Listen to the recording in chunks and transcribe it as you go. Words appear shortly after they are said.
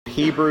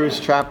Hebrews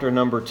chapter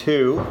number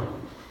 2.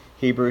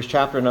 Hebrews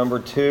chapter number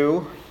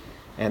 2.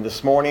 And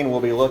this morning we'll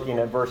be looking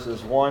at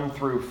verses 1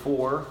 through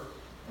 4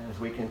 as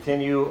we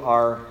continue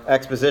our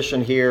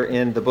exposition here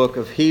in the book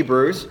of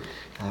Hebrews.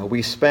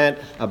 We spent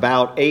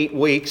about 8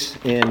 weeks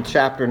in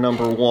chapter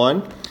number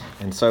 1.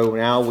 And so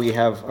now we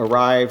have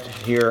arrived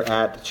here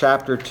at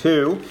chapter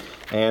 2.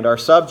 And our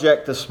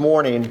subject this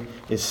morning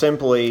is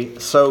simply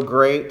So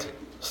Great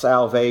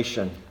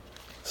Salvation.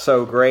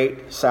 So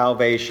great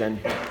salvation.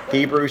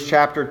 Hebrews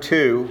chapter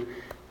 2.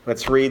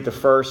 Let's read the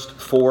first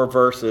 4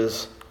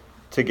 verses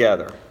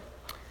together.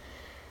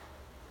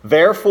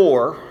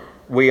 Therefore,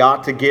 we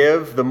ought to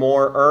give the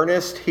more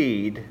earnest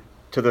heed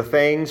to the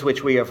things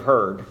which we have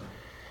heard,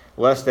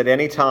 lest at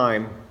any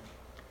time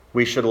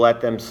we should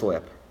let them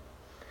slip.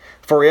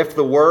 For if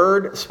the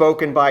word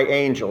spoken by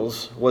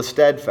angels was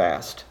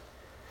steadfast,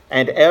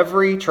 and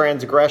every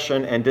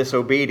transgression and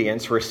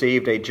disobedience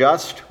received a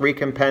just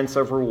recompense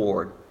of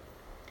reward,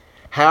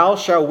 how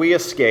shall we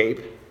escape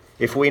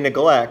if we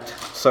neglect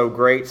so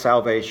great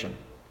salvation,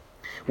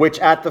 which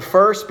at the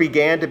first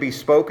began to be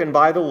spoken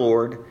by the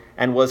Lord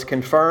and was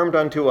confirmed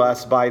unto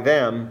us by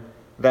them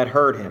that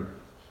heard him?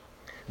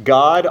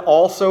 God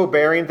also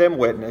bearing them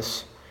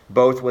witness,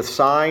 both with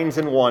signs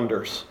and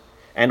wonders,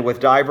 and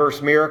with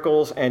diverse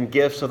miracles and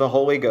gifts of the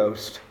Holy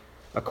Ghost,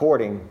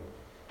 according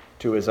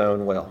to his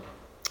own will.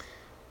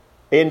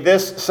 In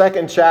this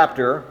second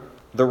chapter,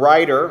 the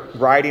writer,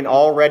 writing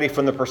already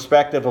from the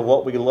perspective of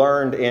what we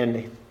learned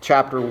in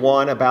chapter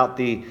 1 about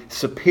the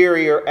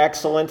superior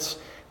excellence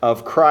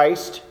of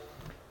Christ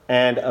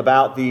and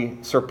about the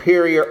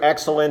superior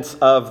excellence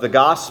of the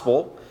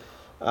gospel,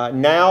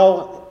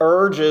 now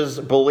urges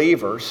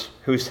believers,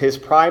 who's his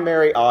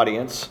primary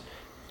audience,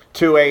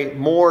 to a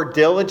more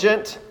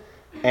diligent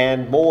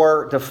and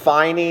more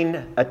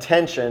defining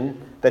attention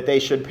that they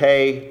should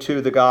pay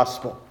to the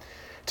gospel.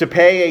 To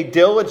pay a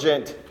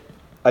diligent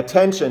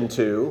attention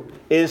to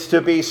is to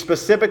be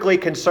specifically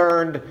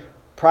concerned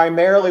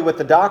primarily with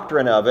the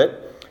doctrine of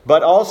it,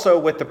 but also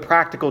with the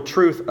practical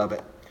truth of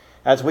it.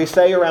 As we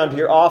say around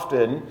here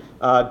often,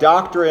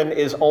 doctrine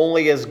is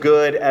only as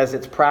good as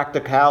its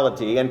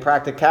practicality, and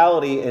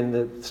practicality in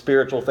the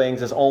spiritual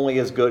things is only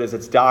as good as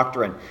its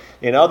doctrine.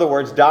 In other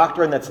words,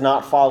 doctrine that's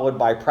not followed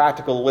by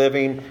practical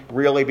living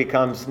really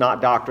becomes not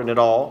doctrine at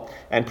all,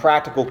 and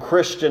practical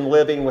Christian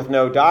living with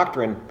no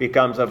doctrine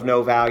becomes of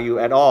no value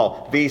at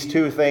all. These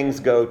two things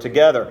go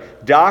together.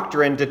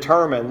 Doctrine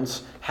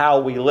determines how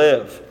we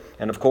live,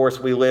 and of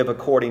course we live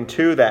according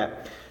to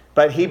that.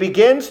 But he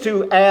begins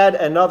to add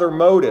another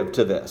motive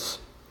to this.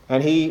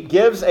 And he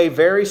gives a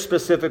very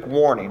specific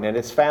warning. And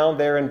it's found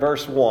there in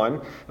verse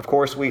 1. Of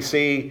course,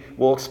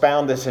 we'll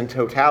expound this in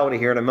totality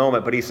here in a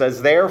moment. But he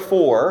says,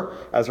 therefore,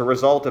 as a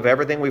result of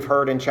everything we've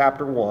heard in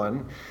chapter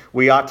 1,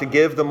 we ought to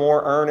give the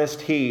more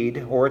earnest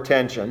heed or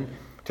attention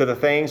to the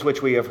things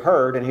which we have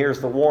heard. And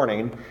here's the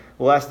warning,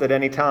 lest at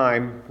any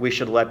time we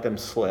should let them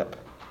slip.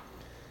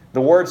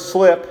 The word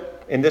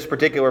slip in this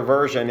particular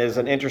version is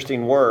an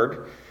interesting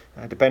word.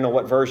 Depending on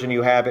what version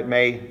you have, it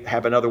may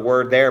have another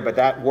word there, but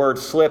that word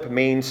slip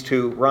means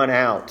to run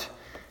out.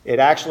 It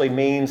actually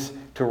means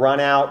to run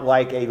out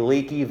like a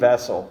leaky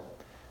vessel,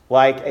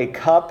 like a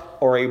cup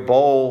or a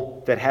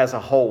bowl that has a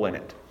hole in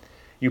it.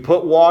 You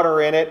put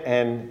water in it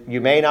and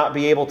you may not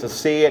be able to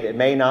see it, it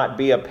may not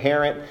be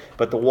apparent,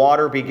 but the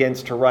water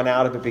begins to run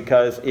out of it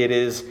because it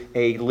is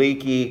a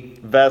leaky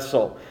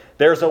vessel.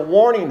 There's a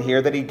warning here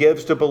that he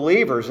gives to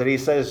believers, that he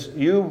says,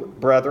 you,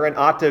 brethren,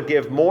 ought to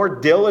give more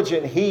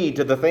diligent heed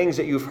to the things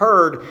that you've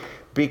heard,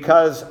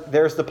 because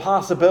there's the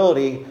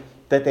possibility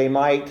that they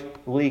might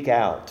leak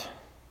out.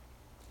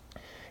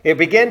 It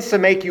begins to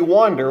make you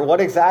wonder, what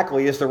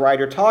exactly is the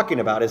writer talking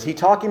about? Is he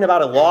talking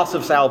about a loss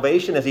of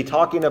salvation? Is he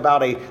talking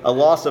about a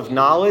loss of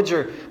knowledge?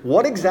 Or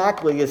what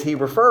exactly is he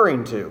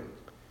referring to?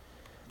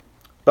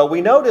 But we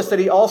notice that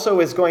he also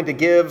is going to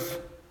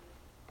give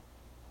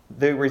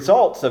the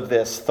results of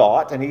this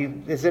thought, and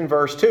he is in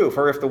verse 2.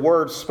 For if the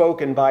word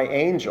spoken by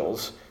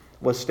angels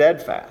was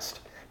steadfast.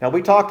 Now,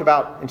 we talked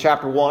about in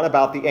chapter 1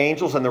 about the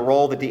angels and the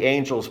role that the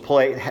angels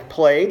played,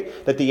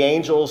 that the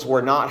angels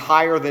were not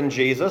higher than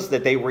Jesus,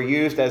 that they were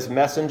used as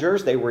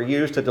messengers, they were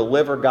used to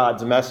deliver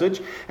God's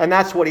message, and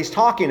that's what he's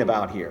talking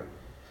about here.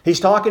 He's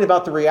talking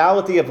about the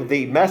reality of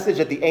the message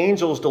that the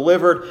angels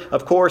delivered,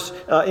 of course,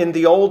 in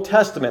the Old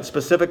Testament,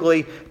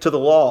 specifically to the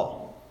law.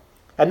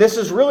 And this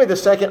is really the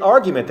second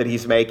argument that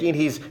he's making.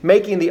 He's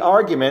making the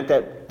argument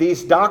that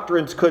these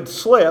doctrines could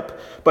slip,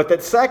 but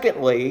that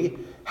secondly,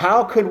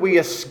 how could we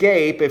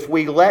escape if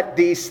we let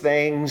these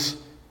things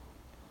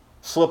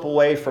slip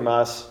away from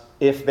us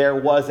if there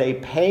was a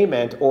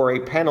payment or a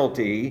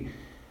penalty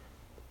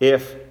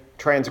if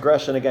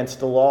transgression against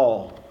the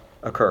law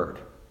occurred?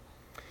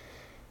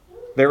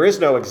 There is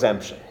no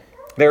exemption.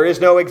 There is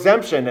no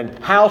exemption. And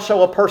how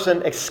shall a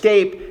person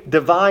escape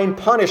divine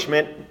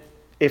punishment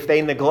if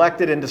they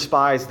neglected and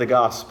despised the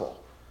gospel?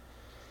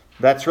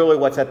 That's really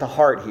what's at the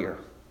heart here.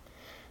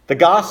 The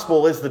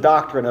gospel is the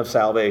doctrine of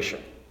salvation.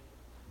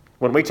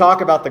 When we talk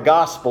about the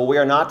gospel, we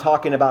are not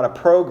talking about a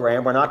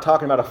program. We're not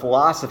talking about a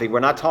philosophy. We're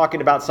not talking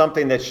about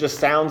something that just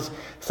sounds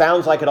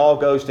like it all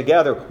goes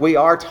together. We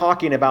are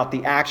talking about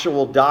the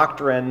actual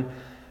doctrine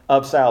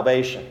of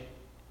salvation.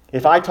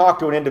 If I talk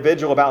to an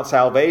individual about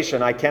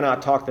salvation, I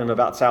cannot talk to them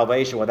about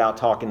salvation without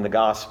talking the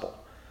gospel.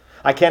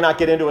 I cannot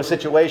get into a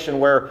situation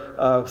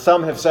where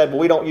some have said, well,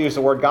 we don't use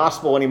the word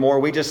gospel anymore.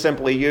 We just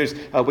simply use,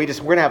 we're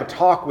going to have a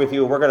talk with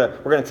you. We're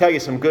going to tell you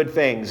some good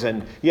things.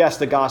 And yes,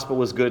 the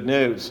gospel is good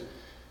news.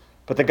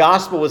 But the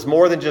gospel is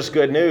more than just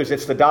good news.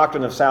 It's the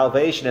doctrine of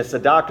salvation. It's the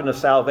doctrine of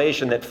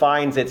salvation that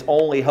finds its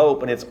only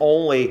hope and its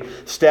only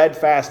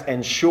steadfast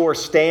and sure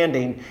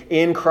standing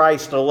in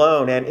Christ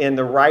alone and in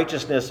the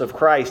righteousness of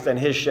Christ and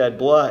His shed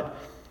blood.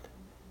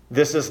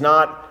 This is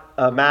not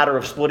a matter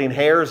of splitting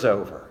hairs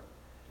over.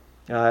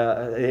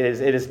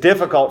 It is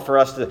difficult for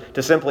us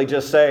to simply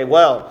just say,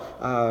 well,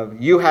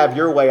 you have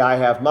your way, I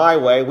have my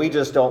way. We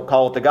just don't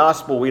call it the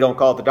gospel. We don't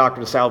call it the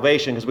doctrine of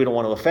salvation because we don't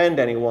want to offend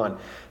anyone.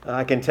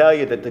 I can tell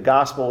you that the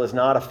gospel is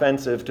not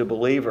offensive to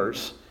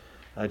believers.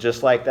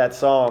 Just like that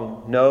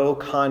song, no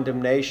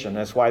condemnation.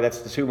 That's why that's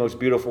the two most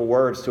beautiful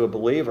words to a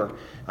believer.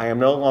 I am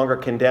no longer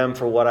condemned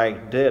for what I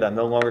did. I'm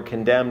no longer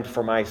condemned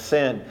for my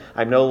sin.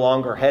 I'm no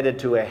longer headed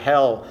to a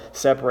hell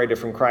separated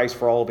from Christ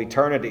for all of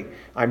eternity.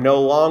 I'm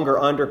no longer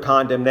under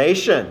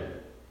condemnation,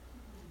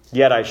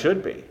 yet I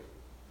should be.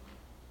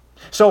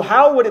 So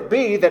how would it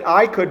be that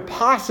I could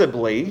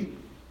possibly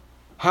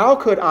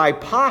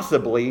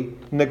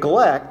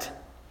neglect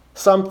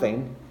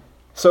something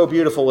so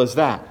beautiful as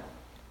that?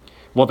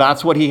 Well,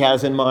 that's what he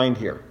has in mind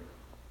here.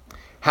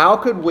 How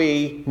could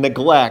we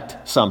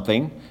neglect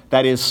something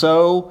that is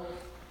so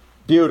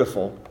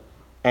beautiful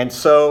and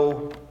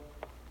so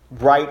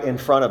right in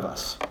front of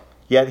us?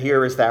 Yet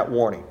here is that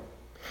warning.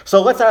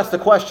 So let's ask the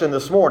question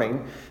this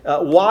morning,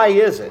 why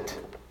is it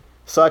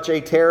such a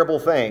terrible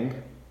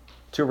thing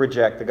to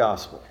reject the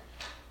gospel?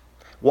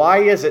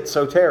 Why is it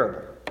so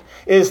terrible?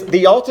 Is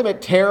the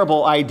ultimate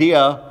terrible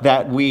idea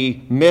that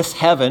we miss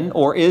heaven,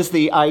 or is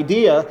the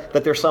idea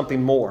that there's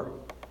something more?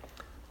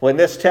 Well, in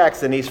this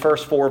text, in these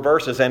first 4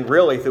 verses, and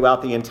really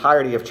throughout the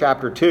entirety of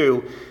chapter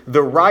 2,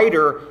 the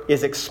writer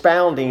is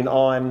expounding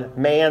on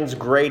man's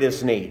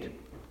greatest need.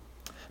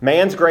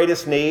 Man's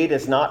greatest need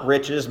is not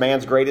riches.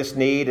 Man's greatest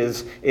need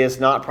is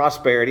not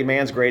prosperity.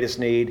 Man's greatest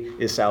need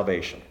is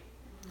salvation.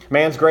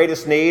 Man's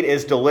greatest need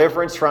is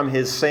deliverance from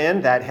his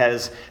sin that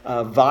has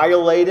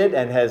violated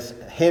and has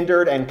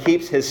hindered and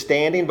keeps his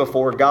standing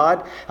before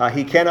God.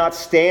 He cannot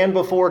stand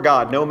before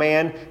God. No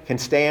man can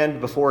stand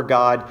before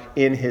God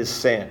in his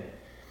sin.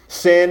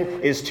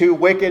 Sin is too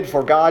wicked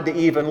for God to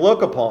even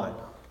look upon.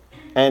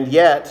 And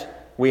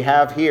yet, we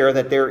have here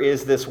that there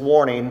is this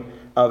warning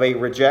of a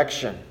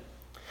rejection.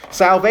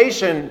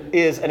 Salvation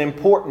is an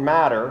important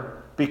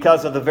matter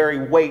because of the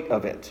very weight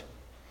of it.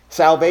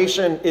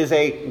 Salvation is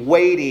a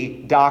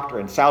weighty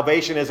doctrine.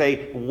 Salvation is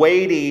a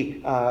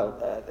weighty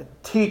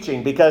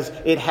teaching because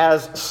it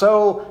has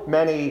so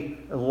many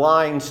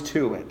lines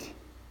to it.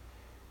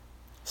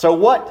 So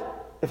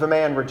what if a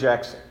man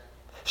rejects it?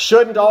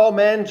 Shouldn't all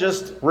men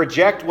just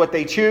reject what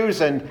they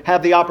choose and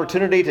have the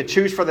opportunity to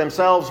choose for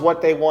themselves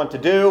what they want to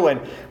do?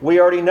 And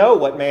we already know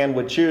what man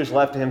would choose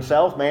left to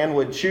himself. Man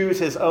would choose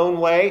his own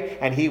way,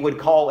 and he would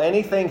call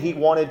anything he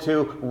wanted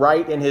to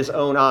right in his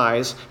own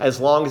eyes as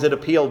long as it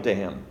appealed to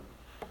him.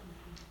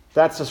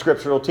 That's the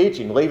scriptural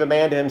teaching. Leave a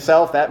man to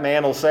himself, that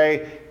man will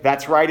say,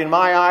 that's right in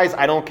my eyes.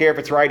 I don't care if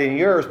it's right in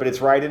yours, but it's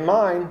right in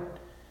mine.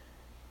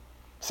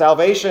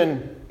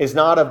 Salvation is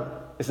not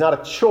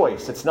a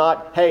choice. It's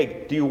not,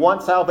 hey, do you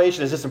want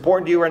salvation? Is this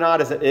important to you or not?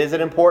 Is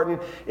it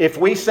important? If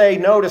we say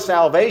no to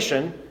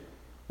salvation,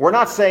 we're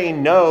not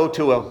saying no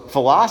to a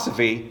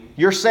philosophy.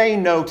 You're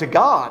saying no to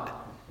God.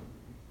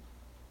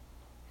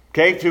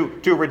 Okay?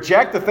 To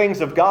reject the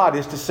things of God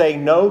is to say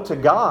no to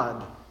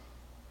God.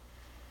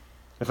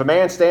 If a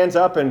man stands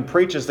up and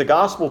preaches the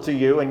gospel to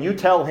you and you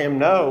tell him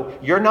no,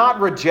 you're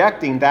not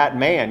rejecting that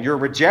man. You're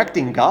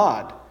rejecting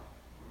God.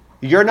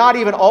 You're not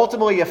even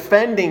ultimately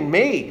offending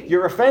me.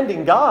 You're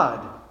offending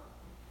God.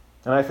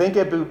 And I think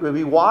it would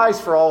be wise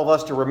for all of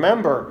us to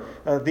remember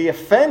the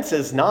offense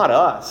is not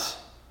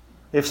us.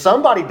 If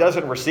somebody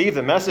doesn't receive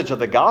the message of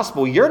the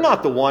gospel, you're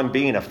not the one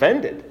being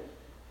offended.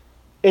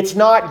 It's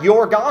not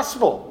your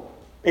gospel.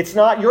 It's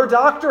not your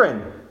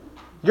doctrine.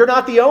 You're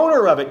not the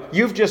owner of it.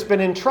 You've just been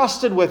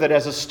entrusted with it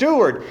as a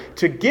steward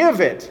to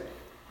give it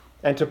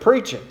and to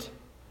preach it.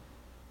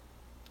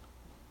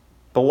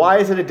 But why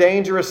is it a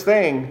dangerous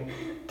thing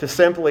to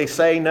simply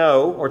say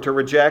no or to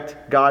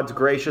reject God's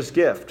gracious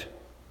gift?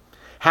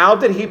 How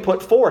did he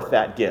put forth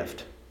that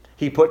gift?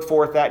 He put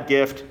forth that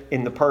gift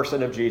in the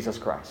person of Jesus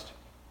Christ.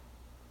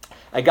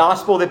 A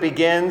gospel that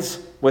begins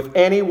with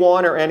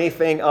anyone or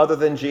anything other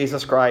than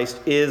Jesus Christ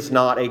is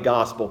not a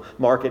gospel.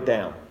 Mark it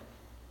down.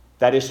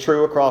 That is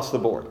true across the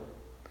board.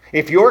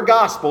 If your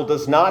gospel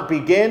does not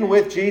begin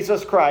with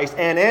Jesus Christ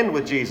and end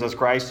with Jesus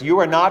Christ, you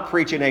are not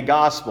preaching a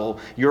gospel,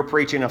 you're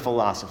preaching a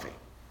philosophy.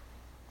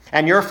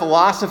 And your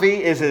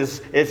philosophy is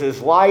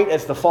as light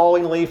as the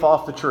falling leaf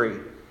off the tree.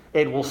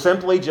 It will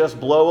simply just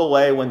blow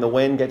away when the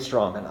wind gets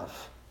strong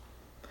enough.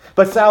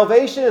 But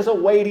salvation is a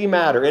weighty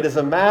matter. It is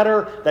a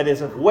matter that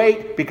is of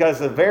weight because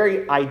the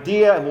very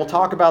idea, and we'll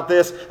talk about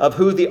this, of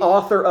who the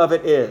author of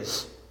it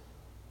is.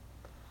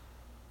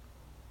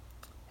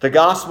 The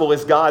gospel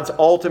is God's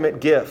ultimate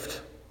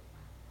gift.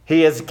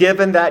 He has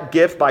given that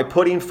gift by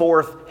putting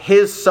forth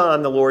His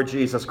Son, the Lord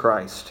Jesus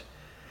Christ.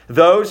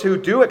 Those who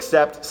do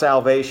accept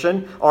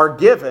salvation are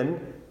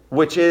given,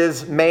 which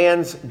is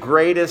man's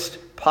greatest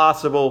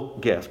possible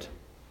gift.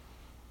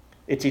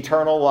 It's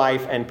eternal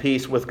life and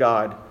peace with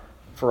God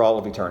for all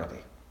of eternity.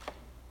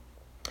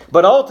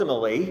 But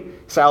ultimately,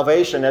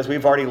 salvation, as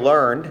we've already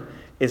learned,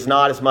 is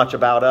not as much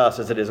about us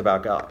as it is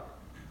about God.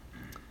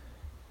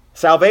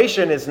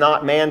 Salvation is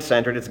not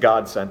man-centered, it's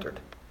God-centered.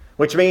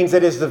 Which means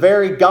it is the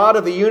very God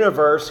of the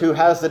universe who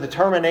has the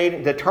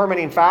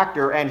determining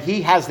factor, and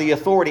He has the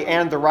authority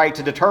and the right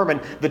to determine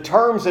the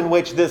terms in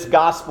which this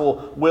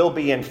gospel will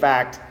be in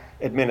fact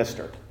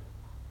administered.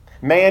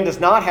 Man does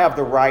not have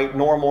the right,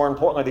 nor more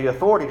importantly the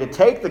authority, to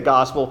take the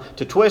gospel,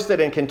 to twist it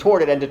and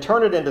contort it, and to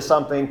turn it into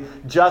something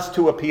just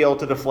to appeal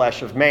to the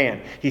flesh of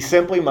man. He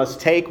simply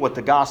must take what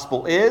the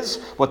gospel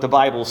is, what the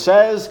Bible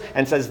says,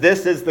 and says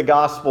this is the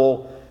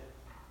gospel.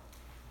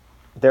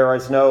 There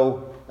is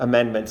no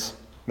amendments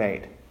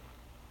made.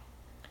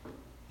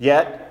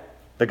 Yet,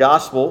 the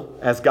gospel,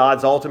 as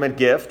God's ultimate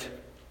gift,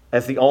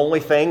 as the only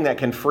thing that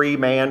can free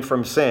man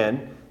from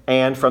sin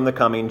and from the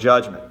coming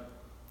judgment.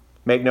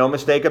 Make no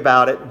mistake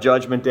about it,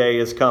 Judgment Day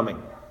is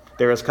coming.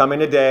 There is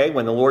coming a day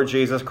when the Lord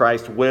Jesus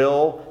Christ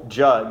will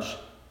judge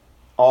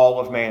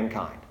all of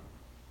mankind.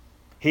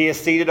 He is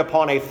seated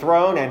upon a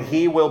throne, and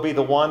He will be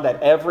the one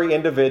that every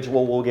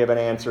individual will give an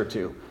answer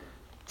to.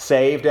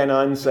 Saved and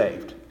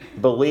unsaved.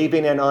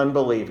 Believing and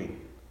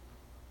unbelieving.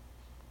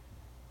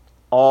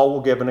 All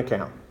will give an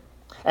account.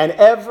 And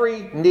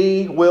every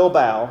knee will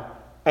bow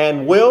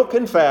and will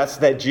confess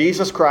that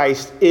Jesus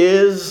Christ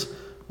is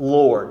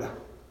Lord.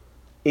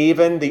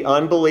 Even the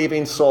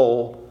unbelieving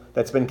soul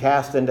that's been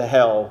cast into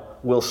hell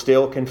will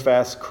still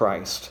confess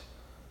Christ.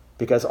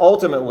 Because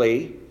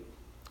ultimately,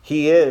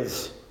 He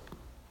is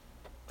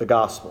the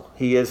gospel.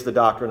 He is the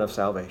doctrine of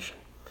salvation.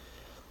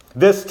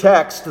 This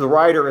text, the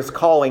writer is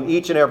calling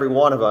each and every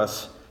one of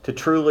us to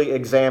truly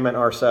examine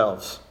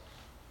ourselves.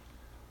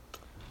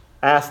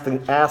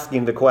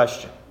 Asking the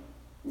question,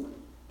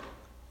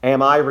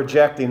 am I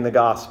rejecting the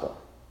gospel?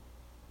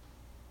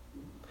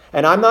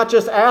 And I'm not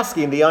just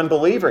asking the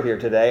unbeliever here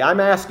today. I'm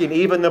asking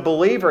even the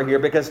believer here,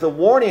 because the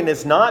warning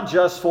is not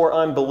just for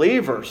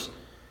unbelievers.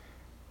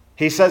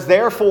 He says,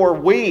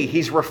 therefore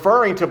he's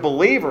referring to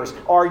believers.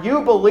 Are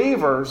you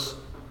believers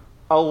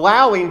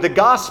allowing the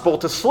gospel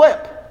to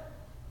slip?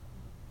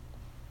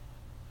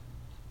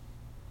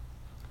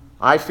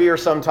 I fear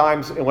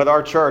sometimes, with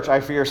our church,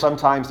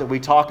 that we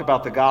talk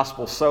about the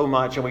gospel so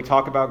much and we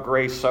talk about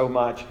grace so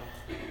much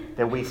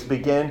that we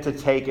begin to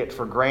take it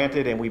for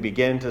granted, and we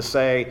begin to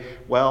say,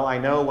 well, I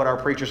know what our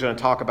preacher's going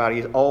to talk about.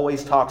 He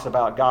always talks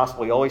about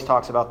gospel. He always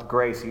talks about the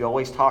grace. He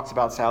always talks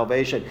about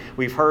salvation.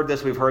 We've heard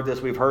this,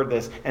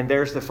 and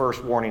there's the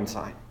first warning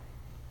sign.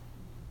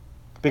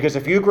 Because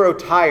if you grow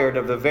tired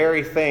of the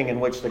very thing in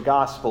which the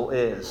gospel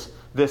is,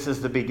 this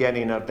is the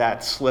beginning of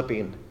that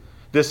slipping.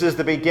 This is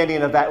the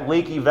beginning of that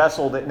leaky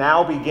vessel that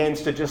now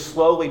begins to just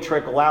slowly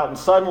trickle out. And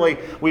suddenly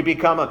we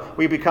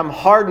become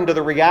hardened to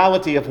the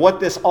reality of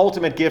what this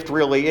ultimate gift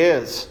really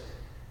is.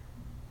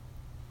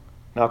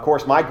 Now, of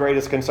course, my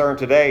greatest concern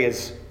today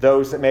is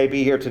those that may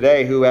be here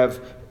today who have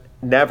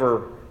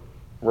never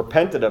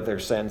repented of their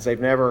sins.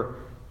 They've never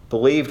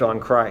believed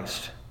on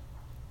Christ.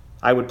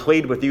 I would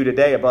plead with you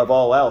today, above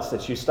all else,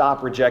 that you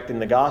stop rejecting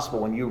the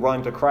gospel and you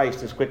run to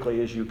Christ as quickly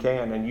as you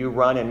can. And you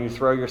run and you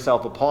throw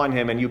yourself upon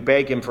Him and you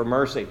beg Him for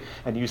mercy.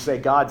 And you say,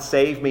 God,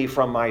 save me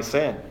from my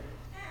sin.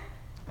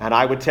 And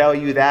I would tell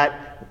you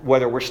that,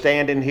 whether we're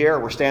standing here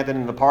or we're standing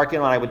in the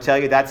parking lot, I would tell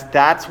you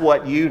that's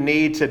what you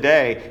need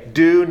today.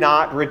 Do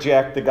not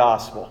reject the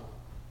gospel.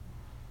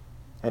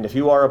 And if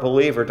you are a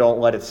believer,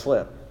 don't let it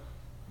slip.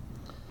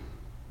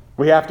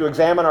 We have to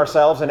examine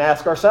ourselves and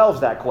ask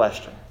ourselves that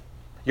question.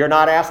 You're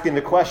not asking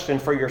the question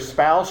for your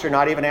spouse. You're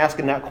not even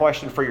asking that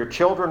question for your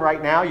children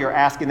right now. You're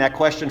asking that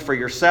question for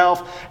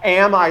yourself.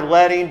 Am I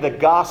letting the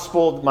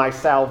gospel, my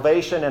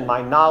salvation and my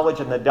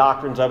knowledge and the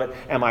doctrines of it,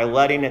 am I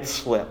letting it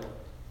slip?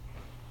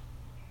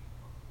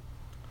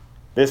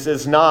 This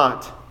is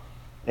not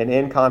an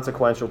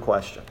inconsequential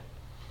question.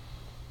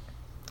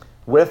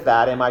 With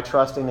that, am I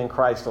trusting in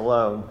Christ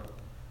alone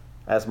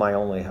as my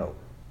only hope?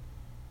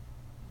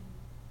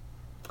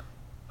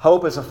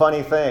 Hope is a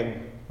funny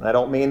thing. And I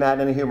don't mean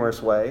that in a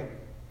humorous way,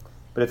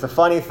 but it's a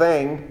funny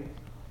thing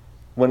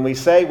when we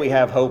say we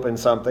have hope in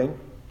something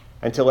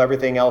until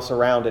everything else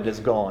around it is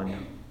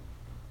gone.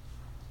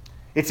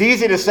 It's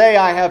easy to say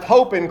I have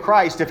hope in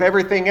Christ if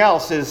everything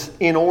else is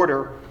in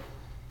order,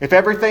 if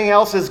everything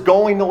else is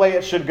going the way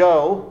it should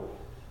go.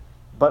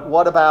 But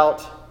what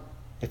about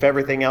if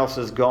everything else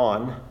is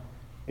gone?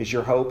 Is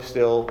your hope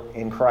still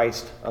in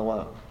Christ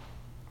alone?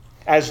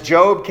 As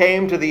Job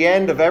came to the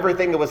end of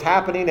everything that was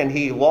happening and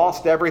he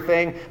lost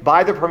everything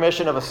by the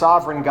permission of a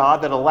sovereign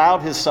God that allowed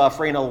his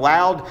suffering,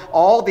 allowed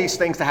all these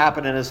things to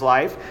happen in his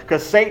life,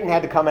 because Satan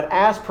had to come and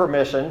ask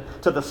permission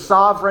to the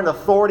sovereign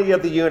authority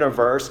of the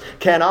universe.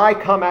 Can I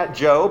come at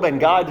Job? And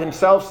God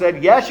himself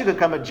said, yes, you can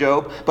come at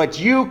Job, but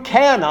you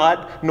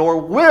cannot, nor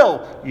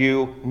will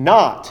you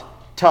not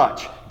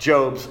touch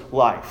Job's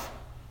life.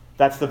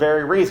 That's the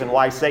very reason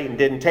why Satan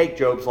didn't take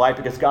Job's life,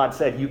 because God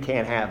said, you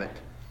can't have it.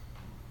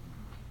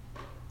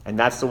 And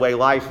that's the way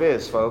life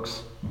is,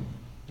 folks.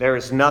 There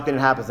is nothing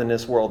that happens in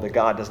this world that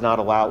God does not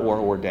allow or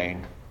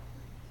ordain,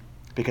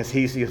 because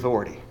he's the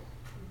authority.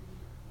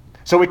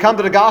 So we come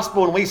to the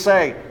gospel and we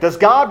say, does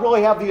God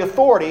really have the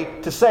authority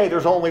to say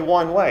there's only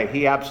one way?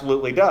 He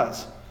absolutely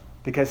does,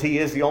 because he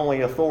is the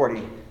only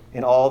authority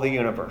in all the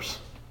universe.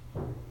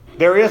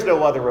 There is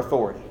no other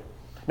authority.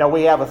 Now,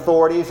 we have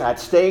authorities at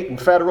state and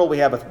federal. We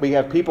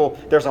have people.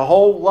 There's a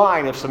whole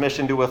line of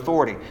submission to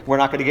authority. We're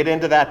not going to get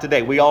into that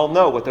today. We all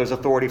know what those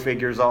authority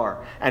figures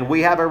are. And we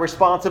have a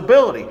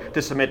responsibility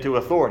to submit to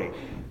authority.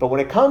 But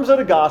when it comes to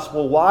the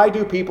gospel, why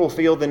do people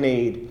feel the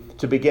need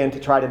to begin to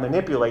try to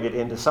manipulate it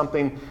into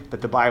something that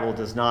the Bible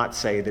does not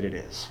say that it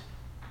is?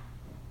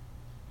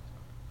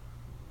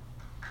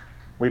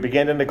 We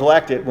begin to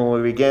neglect it when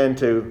we begin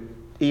to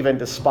even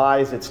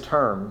despise its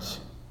terms.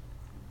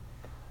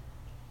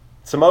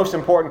 It's the most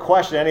important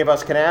question any of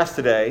us can ask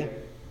today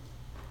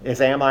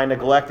is, am I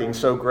neglecting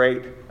so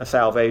great a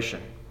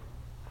salvation?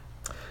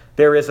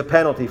 There is a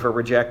penalty for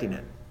rejecting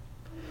it.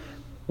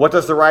 What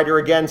does the writer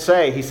again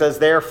say? He says,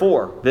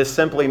 therefore, this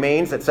simply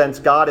means that since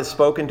God has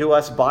spoken to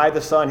us by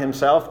the Son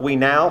himself, we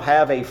now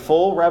have a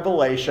full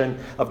revelation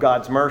of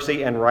God's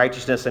mercy and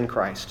righteousness in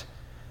Christ.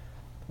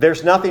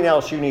 There's nothing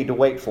else you need to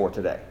wait for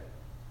today.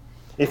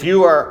 If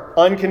you are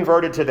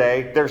unconverted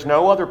today, there's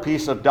no other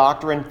piece of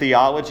doctrine,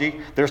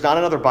 theology. There's not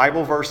another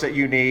Bible verse that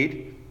you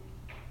need.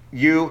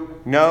 You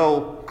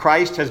know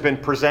Christ has been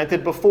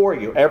presented before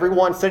you.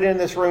 Everyone sitting in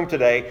this room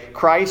today,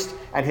 Christ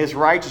and his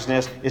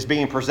righteousness is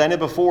being presented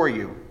before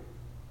you.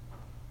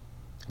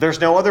 There's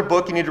no other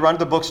book you need to run to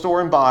the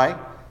bookstore and buy.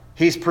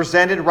 He's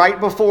presented right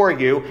before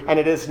you, and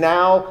it is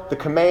now, the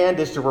command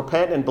is to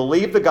repent and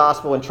believe the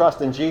gospel and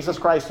trust in Jesus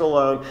Christ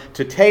alone,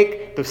 to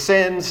take the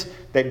sins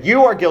that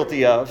you are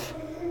guilty of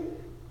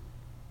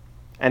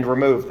and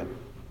remove them.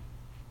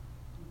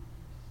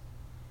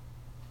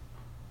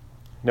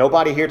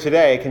 Nobody here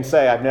today can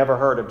say, I've never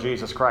heard of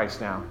Jesus Christ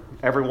now.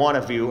 Every one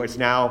of you is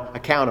now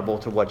accountable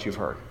to what you've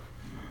heard.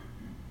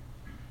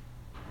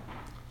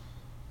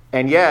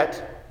 And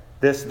yet,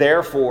 this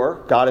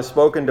therefore, God has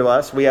spoken to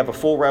us. We have a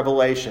full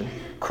revelation.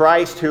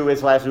 Christ, who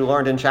is, as we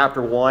learned in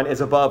chapter 1,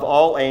 is above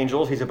all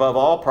angels. He's above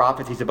all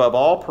prophets. He's above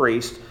all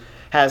priests.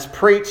 Has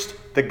preached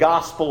the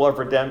gospel of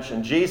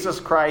redemption. Jesus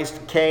Christ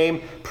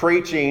came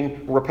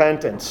preaching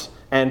repentance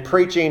and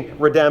preaching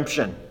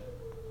redemption.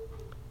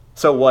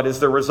 So what is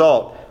the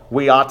result?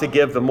 We ought to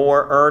give the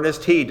more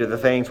earnest heed to the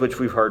things which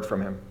we've heard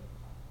from him.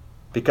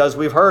 Because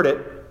we've heard it.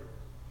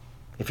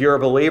 If you're a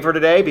believer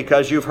today,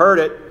 because you've heard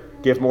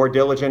it, give more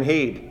diligent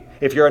heed.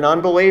 If you're an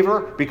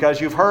unbeliever,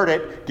 because you've heard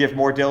it, give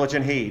more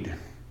diligent heed.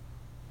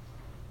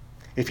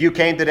 If you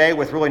came today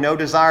with really no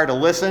desire to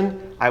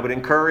listen, I would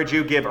encourage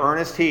you, give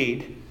earnest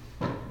heed.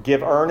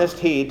 Give earnest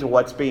heed to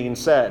what's being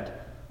said.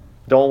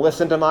 Don't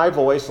listen to my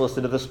voice,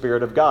 listen to the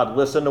Spirit of God.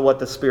 Listen to what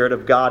the Spirit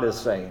of God is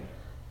saying.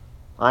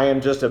 I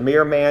am just a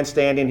mere man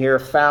standing here,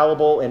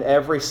 fallible in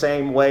every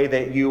same way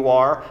that you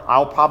are.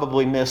 I'll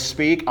probably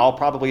misspeak. I'll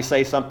probably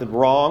say something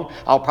wrong.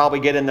 I'll probably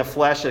get in the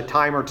flesh a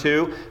time or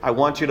two. I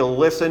want you to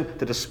listen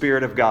to the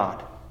Spirit of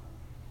God.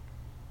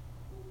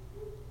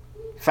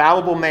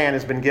 Fallible man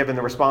has been given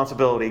the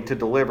responsibility to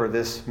deliver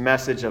this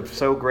message of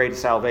so great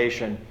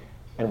salvation,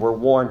 and we're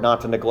warned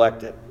not to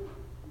neglect it.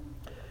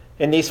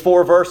 In these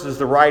 4 verses,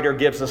 the writer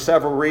gives us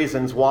several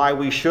reasons why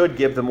we should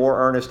give the more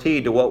earnest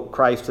heed to what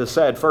Christ has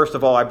said. First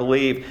of all, I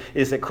believe,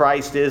 is that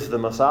Christ is the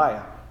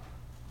Messiah.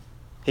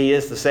 He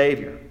is the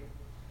Savior.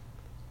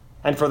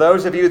 And for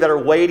those of you that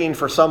are waiting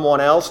for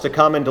someone else to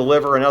come and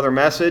deliver another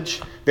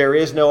message, there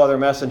is no other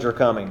messenger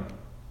coming.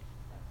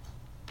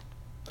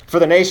 For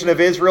the nation of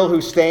Israel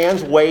who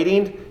stands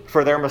waiting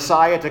for their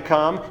Messiah to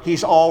come,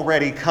 he's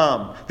already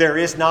come. There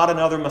is not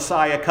another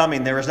Messiah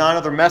coming. There is not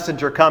another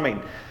messenger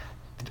coming.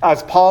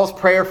 As Paul's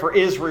prayer for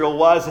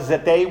Israel is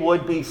that they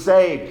would be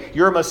saved.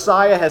 Your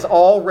Messiah has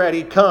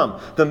already come.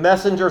 The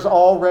messenger's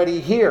already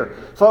here.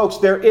 Folks,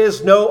 there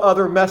is no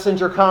other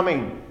messenger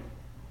coming.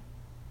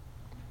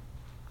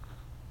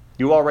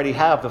 You already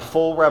have the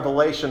full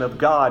revelation of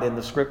God in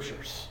the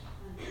Scriptures.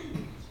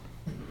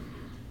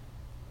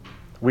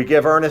 We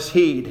give earnest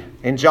heed.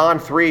 In John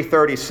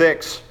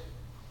 3:36,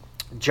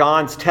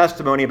 John's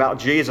testimony about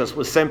Jesus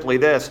was simply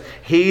this: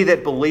 He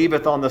that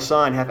believeth on the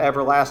Son hath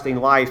everlasting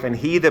life, and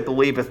he that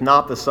believeth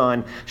not the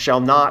Son shall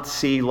not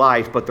see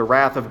life, but the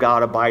wrath of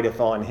God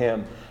abideth on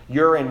him.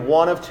 You're in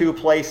one of 2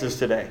 places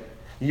today.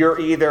 You're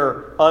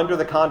either under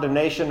the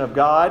condemnation of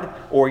God,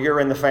 or you're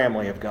in the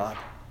family of God.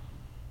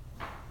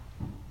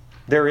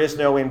 There is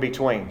no in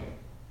between.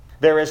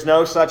 There is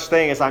no such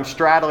thing as I'm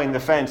straddling the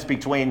fence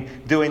between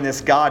doing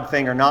this God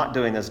thing or not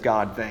doing this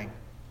God thing.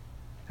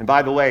 And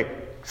by the way,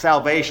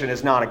 salvation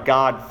is not a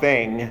God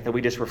thing that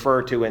we just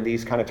refer to in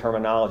these kind of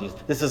terminologies.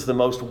 This is the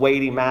most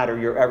weighty matter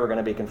you're ever going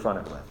to be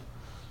confronted with.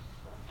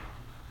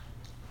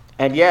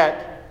 And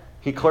yet,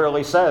 he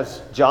clearly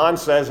says, John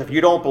says, if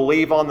you don't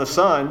believe on the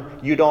Son,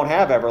 you don't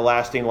have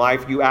everlasting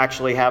life. You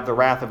actually have the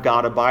wrath of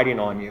God abiding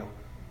on you.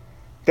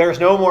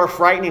 There's no more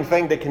frightening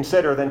thing to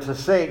consider than to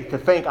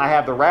think I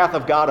have the wrath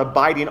of God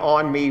abiding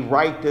on me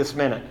right this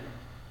minute.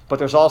 But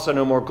there's also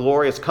no more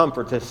glorious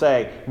comfort to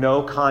say,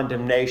 no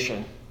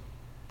condemnation.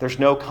 There's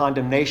no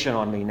condemnation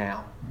on me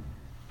now.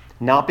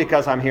 Not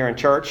because I'm here in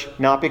church,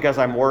 not because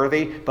I'm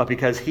worthy, but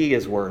because He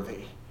is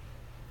worthy.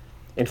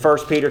 In 1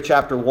 Peter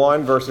chapter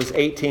 1, verses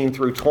 18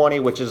 through 20,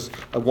 which is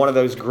one of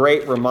those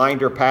great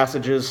reminder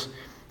passages,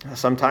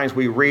 sometimes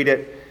we read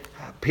it.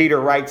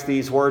 Peter writes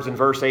these words in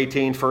verse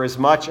 18, "For as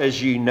much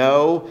as ye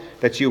know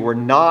that you were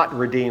not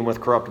redeemed with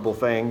corruptible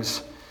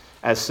things,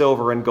 as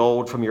silver and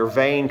gold from your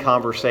vain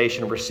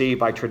conversation received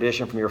by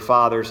tradition from your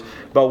fathers,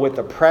 but with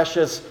the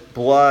precious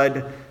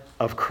blood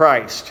of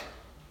Christ,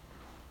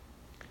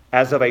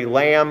 as of a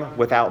lamb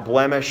without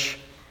blemish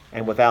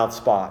and without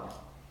spot,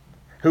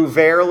 who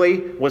verily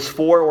was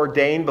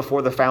foreordained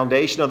before the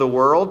foundation of the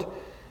world,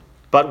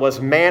 but was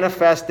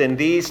manifest in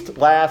these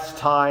last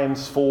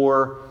times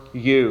for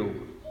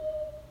you."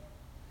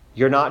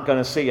 You're not going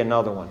to see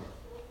another one.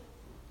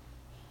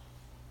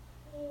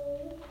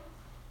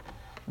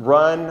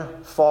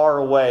 Run far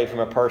away from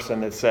a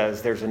person that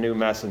says there's a new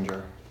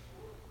messenger.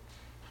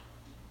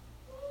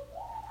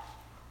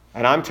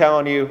 And I'm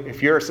telling you,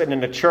 if you're sitting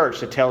in a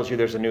church that tells you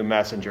there's a new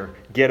messenger,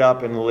 get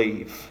up and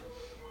leave.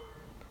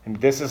 And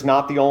this is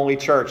not the only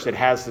church that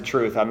has the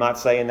truth. I'm not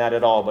saying that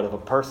at all. But if a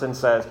person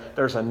says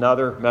there's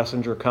another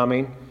messenger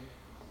coming,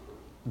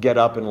 get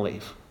up and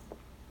leave.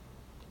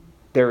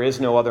 There is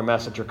no other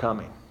messenger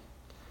coming.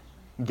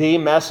 The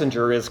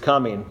messenger is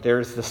coming.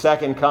 There's the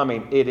second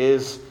coming. It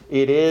is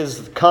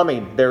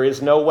coming. There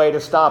is no way to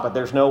stop it.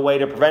 There's no way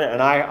to prevent it.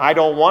 And I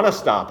don't want to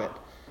stop it.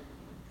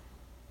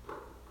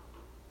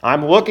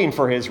 I'm looking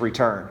for His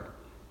return.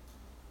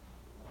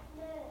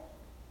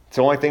 It's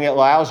the only thing that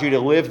allows you to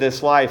live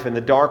this life in the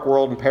dark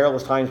world and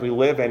perilous times we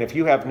live in. If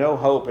you have no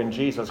hope in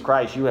Jesus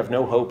Christ, you have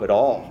no hope at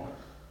all.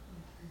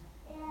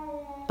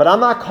 But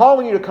I'm not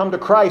calling you to come to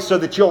Christ so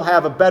that you'll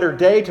have a better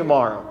day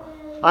tomorrow.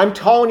 I'm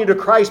calling you to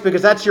Christ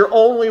because that's your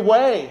only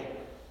way.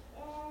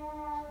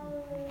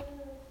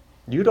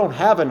 You don't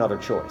have another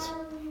choice.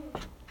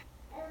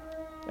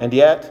 And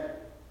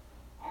yet,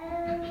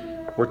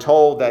 we're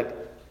told that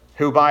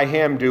who by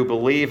Him do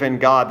believe in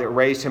God that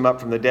raised Him up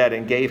from the dead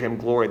and gave Him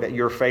glory, that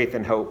your faith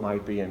and hope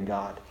might be in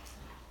God.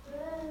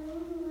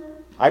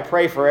 I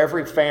pray for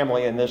every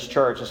family in this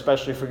church,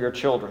 especially for your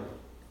children,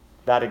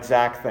 that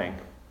exact thing.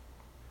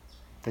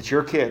 That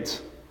your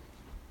kids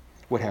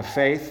would have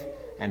faith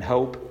and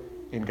hope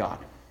in God.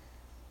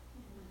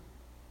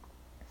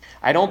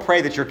 I don't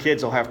pray that your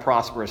kids will have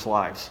prosperous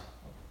lives.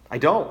 I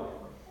don't.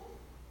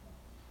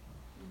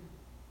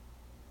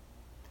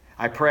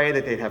 I pray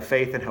that they'd have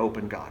faith and hope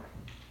in God.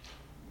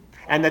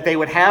 And that they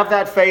would have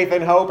that faith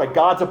and hope at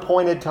God's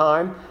appointed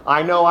time.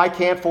 I know I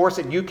can't force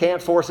it, you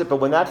can't force it, but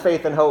when that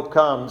faith and hope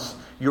comes,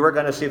 you are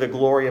going to see the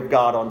glory of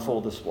God on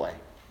full display.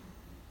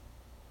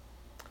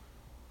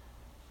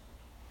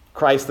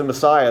 Christ the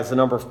Messiah is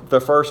the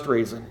first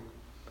reason.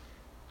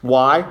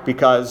 Why?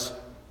 Because,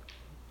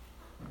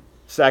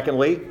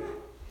 secondly,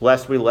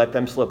 lest we let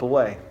them slip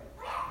away.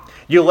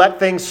 You let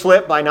things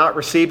slip by not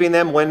receiving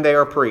them when they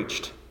are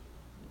preached.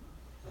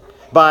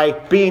 By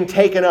being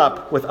taken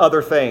up with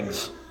other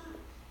things.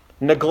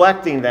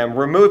 Neglecting them,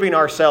 removing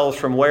ourselves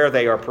from where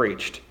they are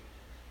preached.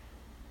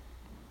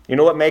 You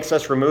know what makes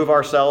us remove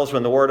ourselves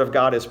when the Word of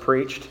God is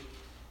preached?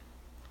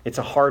 It's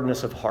a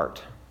hardness of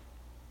heart.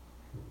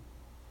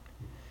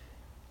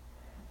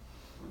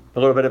 A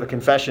little bit of a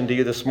confession to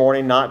you this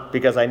morning, not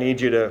because I need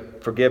you to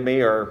forgive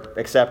me or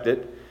accept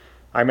it.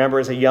 I remember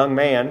as a young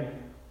man,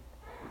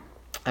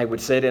 I would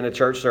sit in a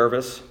church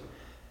service.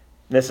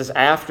 It is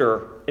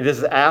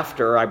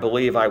after I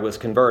believe I was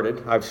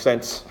converted. I've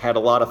since had a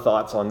lot of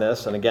thoughts on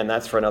this, and again,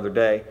 that's for another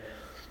day.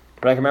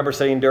 But I can remember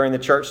sitting during the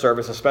church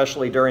service,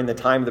 especially during the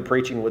time the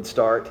preaching would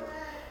start.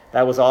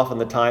 That was often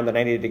the time that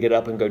I needed to get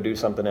up and go do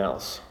something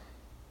else.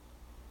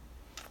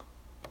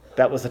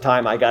 That was the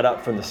time I got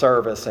up from the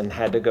service and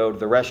had to go to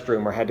the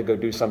restroom or had to go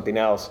do something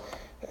else.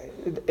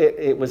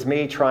 It was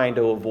me trying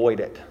to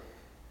avoid it.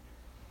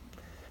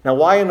 Now,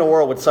 why in the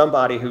world would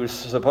somebody who's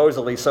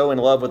supposedly so in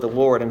love with the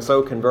Lord and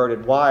so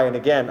converted, why? And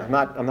again, I'm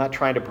not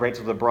trying to paint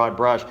with a broad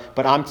brush,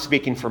 but I'm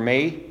speaking for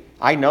me.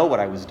 I know what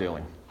I was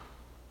doing.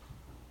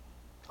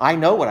 I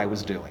know what I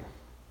was doing.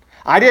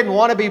 I didn't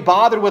want to be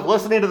bothered with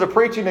listening to the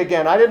preaching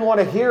again. I didn't want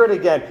to hear it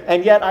again.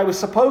 And yet I was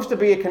supposed to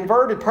be a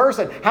converted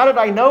person. How did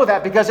I know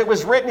that? Because it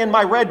was written in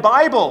my red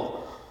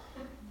Bible.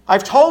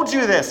 I've told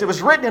you this. It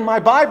was written in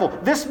my Bible.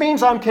 This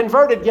means I'm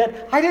converted,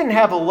 yet I didn't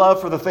have a love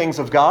for the things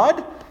of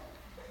God.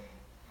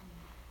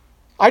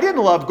 I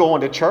didn't love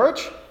going to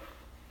church.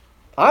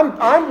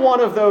 I'm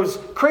one of those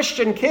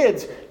Christian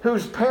kids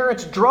whose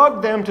parents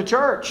drugged them to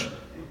church.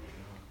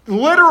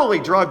 Literally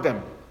drugged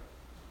them.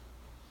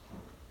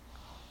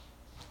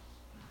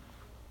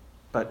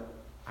 But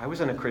I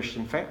was in a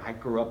Christian family. I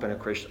grew up in a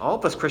Christian. All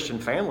of us Christian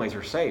families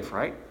are safe,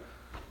 right?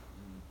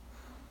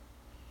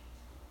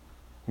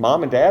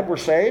 Mom and Dad were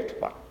saved.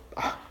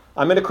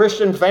 I'm in a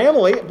Christian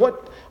family.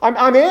 What?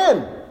 I'm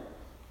in.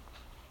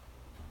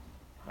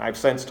 I've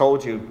since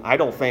told you, I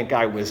don't think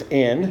I was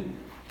in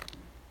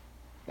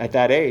at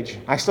that age.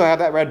 I still have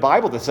that red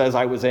Bible that says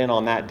I was in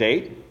on that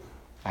date.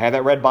 I have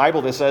that red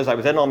Bible that says I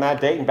was in on that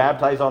date and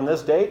baptized on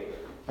this date.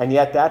 And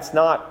yet that's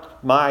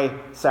not my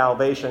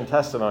salvation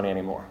testimony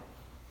anymore.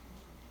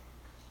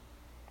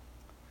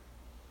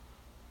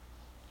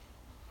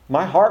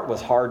 My heart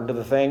was hardened to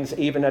the things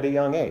even at a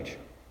young age.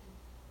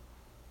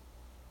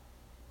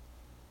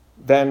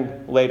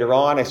 Then later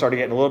on, I started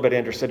getting a little bit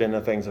interested in the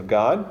things of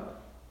God.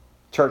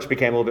 Church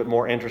became a little bit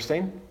more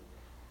interesting.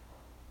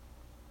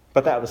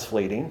 But that was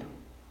fleeting.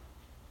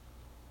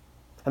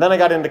 And then I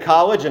got into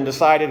college and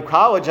decided,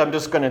 college, I'm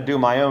just going to do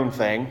my own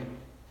thing.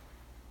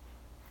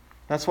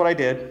 That's what I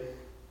did.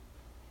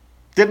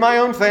 Did my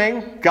own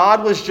thing.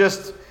 God was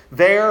just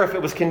there if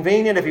it was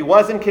convenient. If it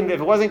wasn't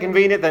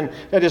convenient, then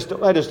I just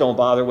don't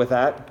bother with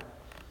that.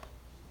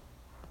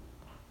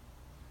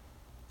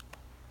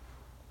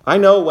 I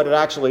know what it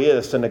actually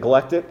is to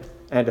neglect it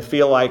and to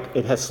feel like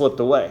it has slipped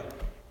away.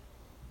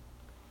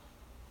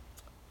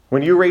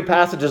 When you read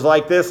passages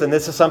like this, and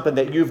this is something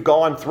that you've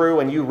gone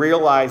through and you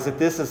realize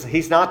that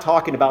he's not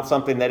talking about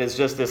something that is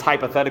just this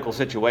hypothetical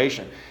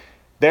situation.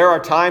 There are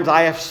times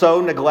I have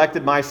so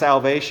neglected my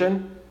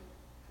salvation,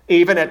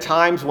 even at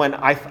times when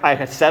I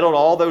had settled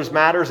all those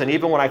matters, and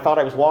even when I thought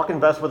I was walking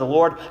best with the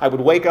Lord, I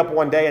would wake up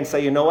one day and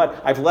say, you know what,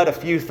 I've let a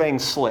few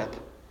things slip.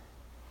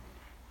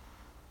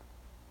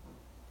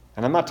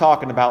 And I'm not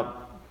talking about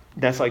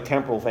necessarily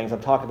temporal things. I'm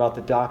talking about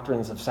the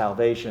doctrines of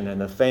salvation and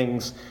the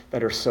things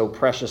that are so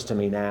precious to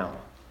me now.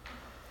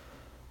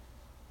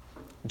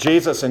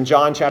 Jesus in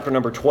John chapter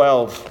number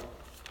 12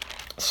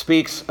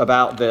 speaks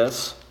about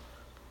this.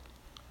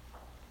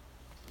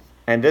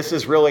 And this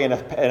is really in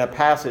a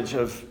passage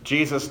of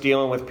Jesus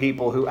dealing with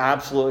people who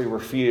absolutely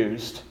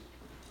refused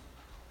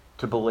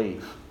to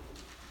believe.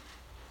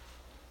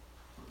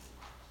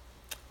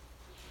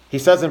 He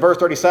says in verse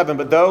 37,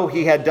 but though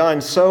he had done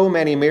so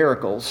many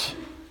miracles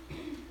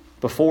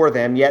before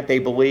them, yet they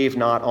believed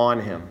not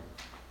on him.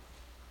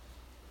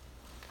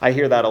 I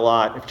hear that a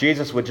lot. If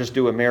Jesus would just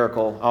do a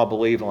miracle, I'll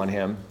believe on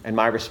him. And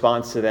my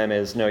response to them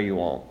is, no, you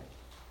won't.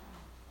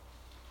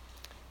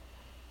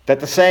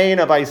 That the saying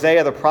of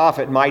Isaiah the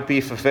prophet might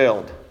be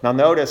fulfilled. Now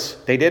notice,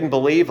 they didn't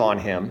believe on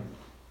him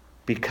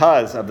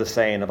because of the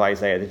saying of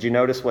Isaiah. Did you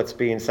notice what's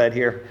being said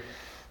here?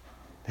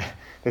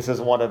 This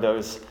is one of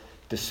those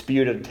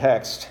disputed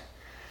texts.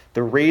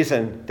 The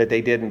reason that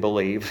they didn't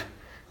believe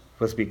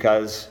was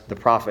because the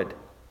prophecy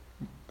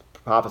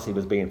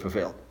was being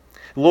fulfilled.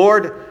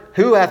 Lord,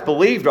 who hath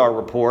believed our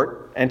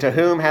report, and to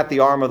whom hath the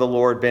arm of the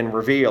Lord been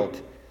revealed?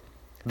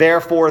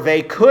 Therefore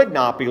they could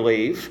not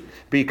believe,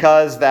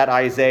 because that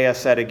Isaiah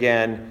said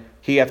again,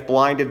 he hath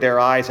blinded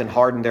their eyes and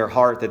hardened their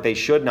heart, that they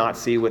should not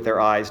see with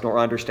their eyes, nor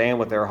understand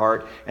with their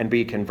heart, and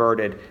be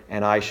converted,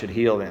 and I should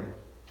heal them.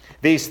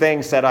 These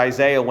things said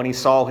Isaiah when he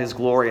saw his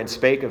glory and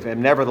spake of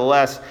him.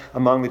 Nevertheless,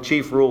 among the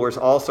chief rulers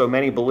also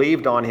many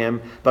believed on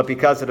him, but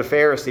because of the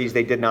Pharisees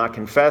they did not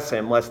confess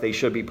him, lest they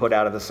should be put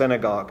out of the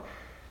synagogue.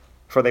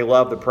 For they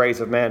love the praise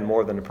of men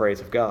more than the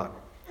praise of God.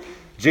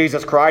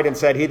 Jesus cried and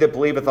said, he that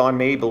believeth on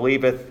me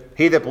believeth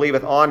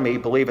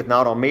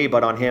not on me,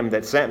 but on him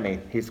that sent me.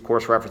 He's, of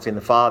course, referencing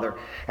the Father.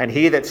 And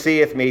he that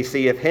seeth me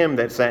seeth him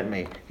that sent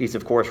me. He's,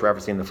 of course,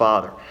 referencing the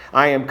Father.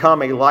 I am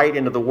come a light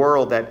into the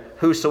world, that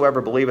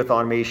whosoever believeth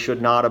on me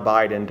should not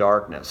abide in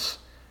darkness.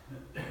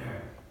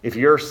 If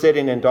you're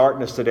sitting in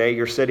darkness today,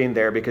 you're sitting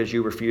there because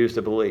you refuse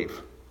to believe.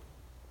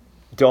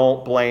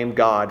 Don't blame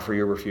God for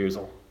your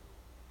refusal.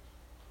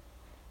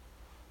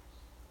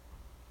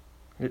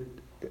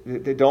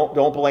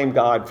 Don't blame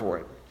God for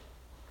it.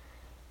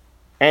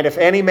 And if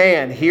any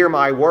man hear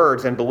my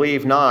words and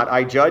believe not,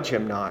 I judge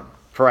him not.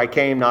 For I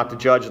came not to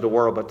judge the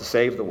world, but to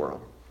save the world.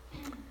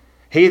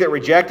 He that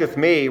rejecteth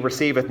me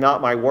receiveth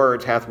not my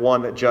words, hath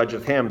one that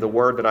judgeth him. The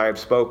word that I have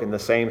spoken, the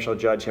same shall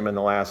judge him in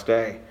the last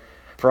day.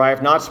 For I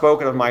have not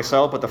spoken of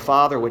myself, but the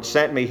Father which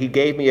sent me, he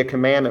gave me a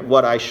commandment,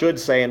 what I should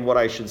say and what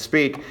I should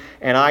speak.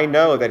 And I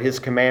know that his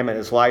commandment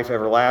is life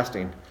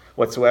everlasting.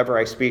 Whatsoever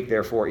I speak,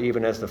 therefore,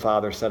 even as the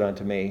Father said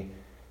unto me,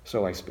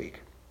 so I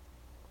speak.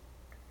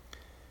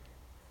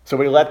 So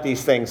we let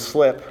these things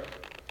slip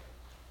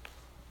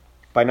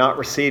by not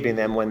receiving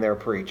them when they're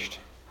preached.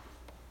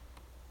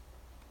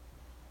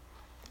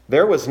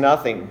 There was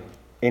nothing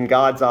in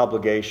God's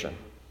obligation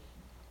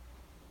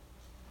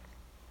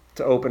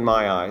to open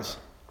my eyes,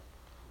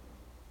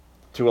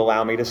 to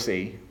allow me to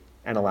see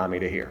and allow me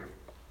to hear.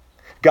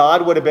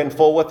 God would have been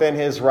full within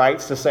his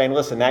rights to saying,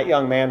 listen, that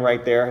young man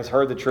right there has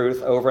heard the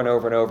truth over and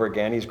over and over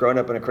again. He's grown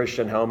up in a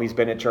Christian home. He's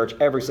been at church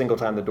every single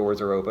time the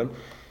doors are open.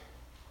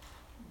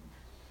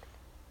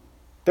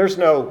 There's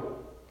no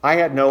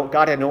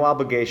God had no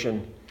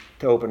obligation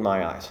to open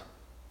my eyes.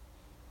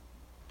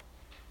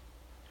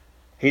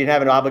 He didn't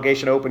have an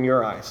obligation to open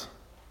your eyes.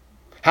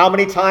 How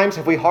many times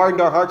have we hardened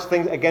our hearts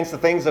against the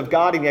things of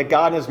God, and yet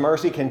God in His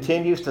mercy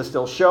continues to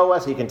still show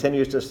us. He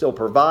continues to still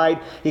provide.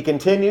 He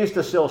continues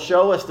to still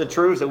show us the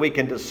truths that we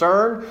can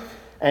discern.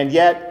 And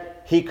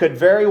yet He could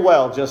very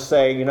well just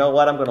say, you know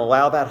what, I'm going to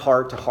allow that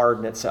heart to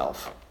harden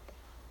itself.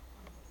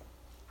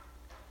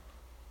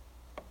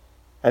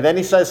 And then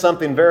He says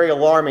something very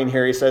alarming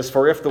here. He says,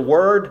 for if the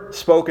word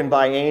spoken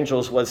by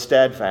angels was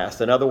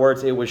steadfast, in other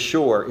words, it was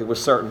sure, it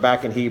was certain,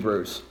 back in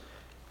Hebrews.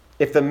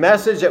 If the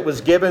message that was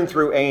given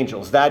through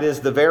angels, that is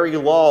the very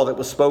law that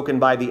was spoken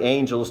by the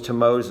angels to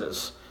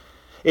Moses,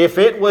 if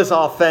it was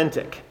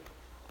authentic,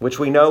 which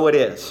we know it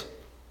is,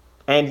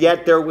 and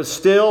yet there was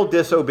still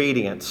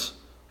disobedience,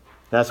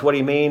 that's what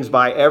he means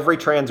by every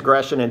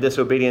transgression and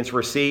disobedience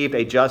received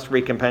a just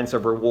recompense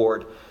of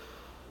reward.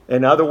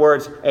 In other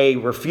words, a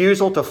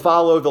refusal to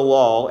follow the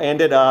law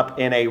ended up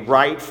in a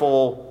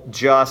rightful,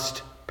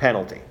 just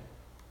penalty.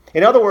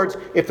 In other words,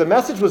 if the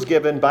message was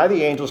given by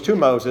the angels to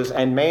Moses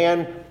and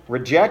man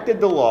rejected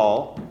the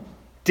law,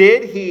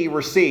 did he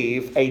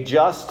receive a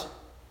just,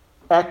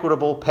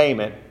 equitable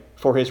payment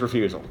for his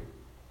refusal?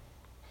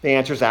 The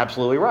answer is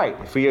absolutely right.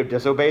 If you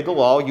disobeyed the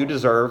law, you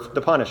deserve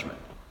the punishment.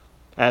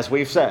 As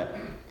we've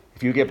said,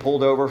 if you get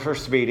pulled over for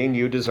speeding,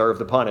 you deserve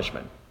the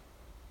punishment.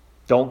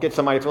 Don't get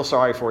somebody to feel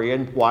sorry for you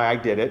and why I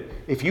did it.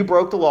 If you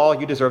broke the law,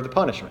 you deserve the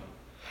punishment.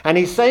 And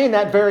he's saying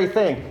that very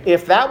thing.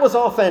 If that was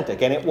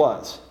authentic, and it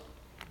was,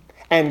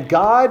 and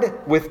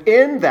God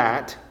within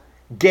that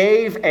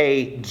gave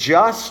a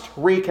just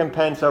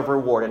recompense of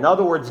reward, in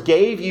other words,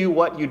 gave you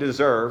what you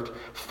deserved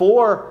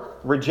for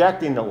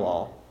rejecting the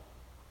law,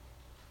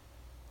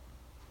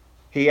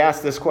 he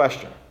asked this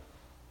question: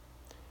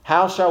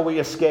 how shall we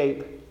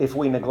escape if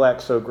we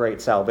neglect so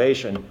great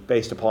salvation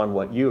based upon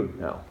what you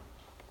know?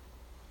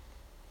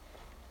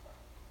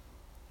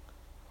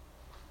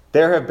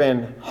 There have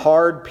been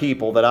hard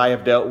people that I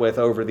have dealt with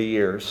over the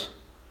years.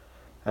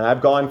 And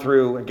I've gone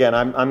through, again,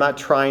 I'm not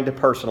trying to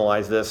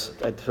personalize this.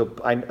 I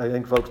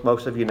think, folks,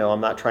 most of you know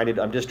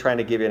I'm just trying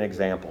to give you an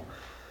example.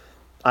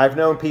 I've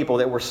known people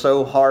that were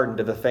so hardened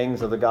to the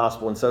things of the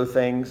gospel and so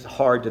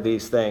hard to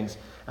these things.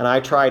 And I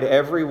tried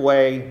every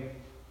way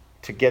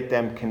to get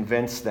them,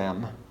 convince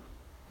them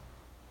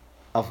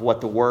of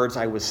what the words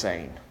I was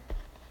saying.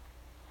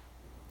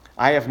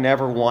 I have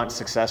never once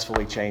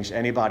successfully changed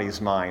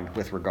anybody's mind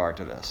with regard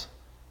to this.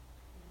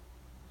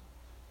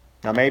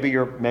 Now, maybe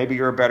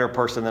you're a better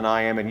person than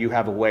I am and you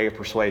have a way of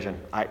persuasion.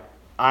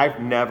 I've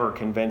never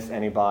convinced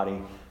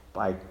anybody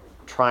by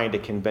trying to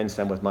convince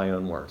them with my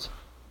own words.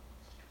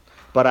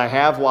 But I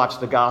have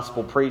watched the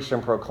gospel preached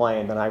and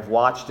proclaimed, and I've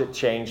watched it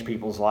change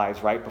people's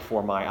lives right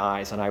before my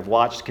eyes, and I've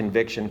watched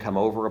conviction come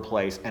over a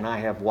place, and I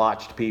have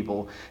watched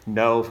people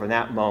know from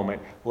that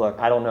moment, look,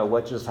 I don't know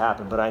what just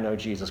happened, but I know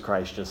Jesus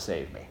Christ just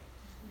saved me.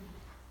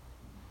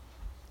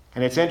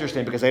 And it's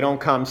interesting because they don't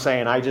come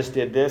saying, I just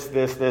did this,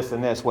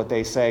 and this. What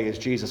they say is,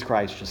 Jesus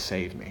Christ just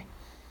saved me.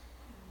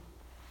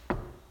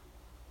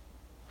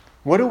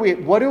 What do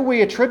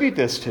we attribute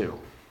this to?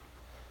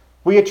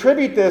 We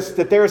attribute this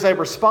that there's a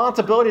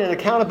responsibility and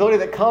accountability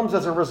that comes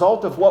as a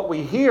result of what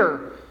we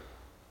hear.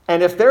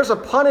 And if there's a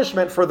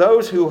punishment for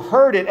those who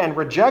heard it and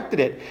rejected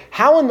it,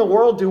 how in the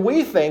world do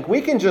we think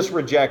we can just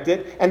reject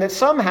it and that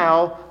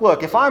somehow,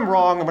 look, if I'm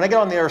wrong and when I get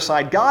on the other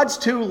side, God's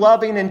too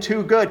loving and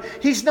too good.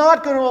 He's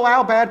not going to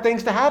allow bad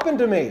things to happen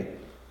to me.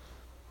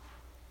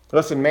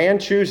 Listen, man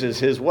chooses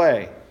his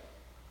way.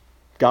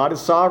 God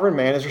is sovereign,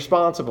 man is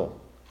responsible.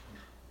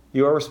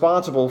 You are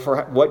responsible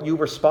for what you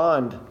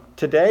respond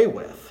today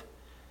with.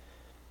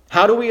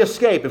 How do we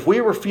escape? If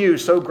we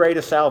refuse so great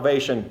a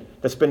salvation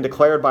that's been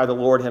declared by the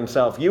Lord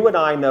Himself, you and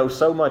I know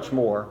so much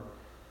more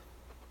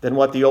than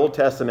what the Old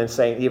Testament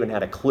saint even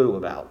had a clue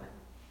about.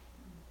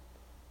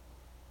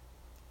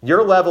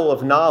 Your level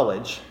of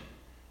knowledge,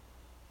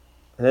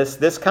 and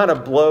this kind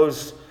of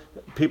blows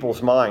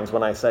people's minds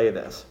when I say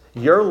this.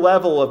 Your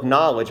level of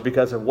knowledge,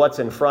 because of what's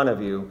in front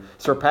of you,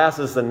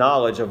 surpasses the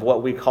knowledge of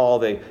what we call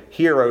the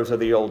heroes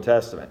of the Old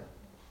Testament.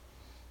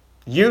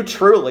 You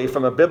truly,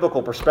 from a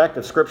biblical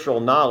perspective, scriptural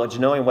knowledge,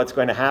 knowing what's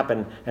going to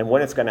happen and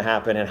when it's going to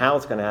happen and how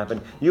it's going to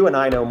happen, you and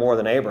I know more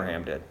than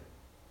Abraham did.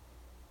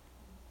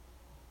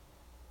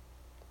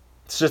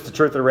 It's just the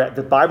truth of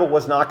the Bible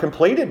was not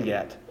completed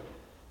yet.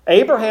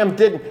 Abraham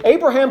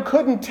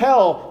couldn't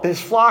tell his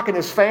flock and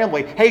his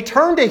family, hey,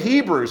 turn to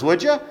Hebrews,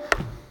 would you?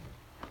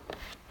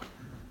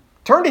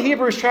 Turn to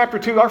Hebrews chapter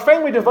 2. Our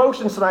family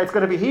devotions tonight is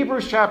going to be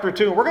Hebrews chapter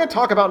 2. And we're going to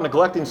talk about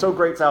neglecting so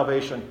great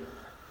salvation.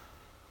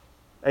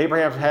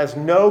 Abraham has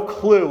no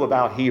clue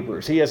about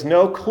Hebrews. He has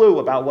no clue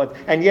about what...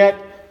 And yet,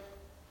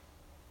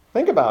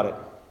 think about it.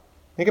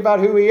 Think about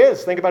who he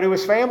is. Think about who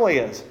his family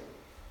is.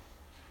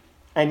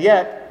 And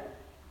yet,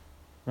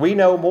 we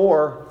know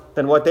more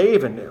than what they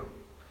even knew.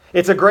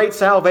 It's a great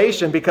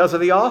salvation because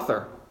of the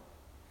author.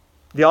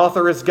 The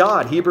author is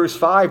God. Hebrews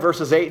 5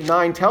 verses 8 and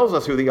 9 tells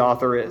us who the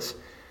author is.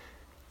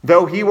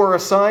 Though he were a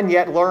son,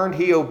 yet learned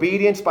he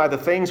obedience by the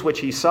things which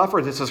he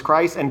suffered. This is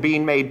Christ. And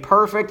being made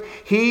perfect,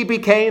 he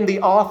became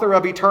the author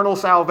of eternal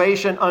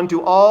salvation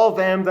unto all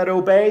them that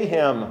obey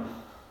him.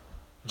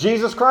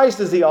 Jesus Christ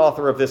is the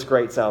author of this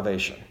great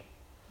salvation.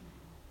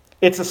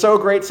 It's a so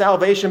great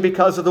salvation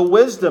because of the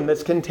wisdom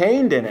that's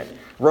contained in it.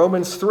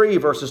 Romans 3,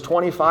 verses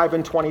 25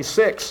 and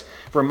 26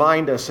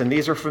 remind us, and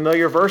these are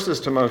familiar verses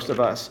to most of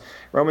us.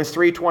 Romans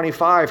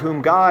 3:25,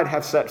 whom God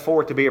hath set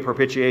forth to be a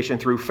propitiation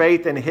through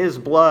faith in his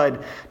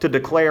blood, to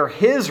declare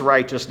his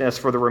righteousness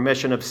for the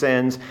remission of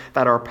sins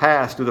that are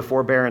past through the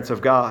forbearance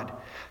of God.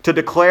 To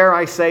declare,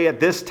 I say,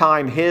 at this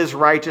time his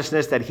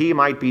righteousness, that he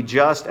might be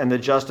just and the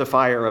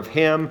justifier of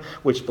him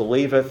which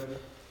believeth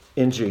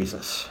in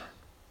Jesus.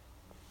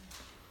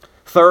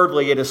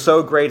 Thirdly, it is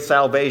so great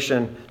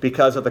salvation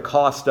because of the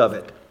cost of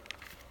it.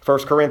 1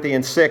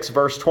 Corinthians 6,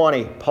 verse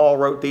 20, Paul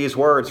wrote these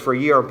words, for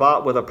ye are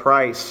bought with a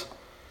price.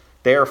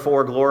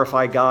 Therefore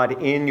glorify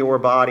God in your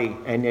body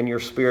and in your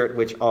spirit,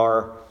 which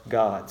are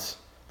God's.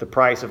 The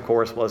price, of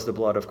course, was the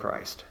blood of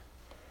Christ.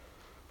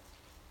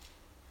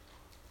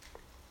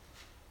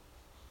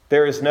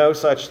 There is no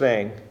such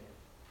thing,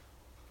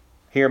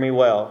 hear me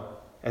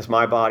well, as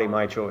my body,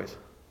 my choice.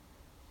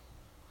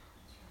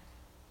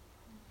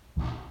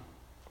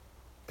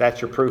 That's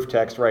your proof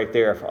text right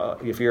there,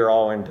 if you're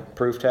all into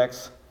proof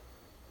texts.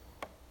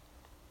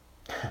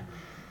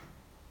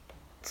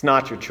 It's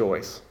not your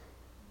choice.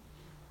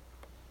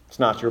 It's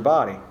not your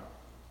body.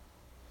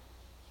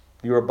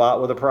 You were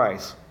bought with a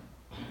price.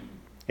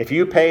 If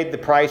you paid the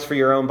price for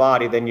your own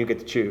body, then you get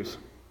to choose.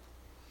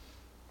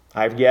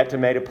 I've yet to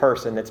meet a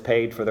person that's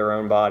paid for their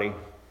own body,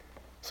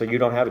 so you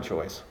don't have a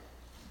choice.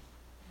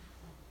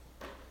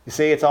 You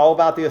see, it's all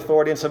about the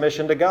authority and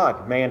submission to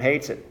God. Man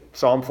hates it.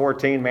 Psalm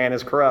 14, man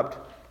is corrupt.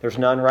 There's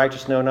none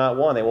righteous, no, not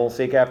one. They won't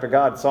seek after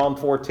God. Psalm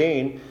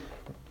 14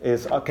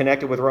 is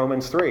connected with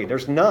Romans 3.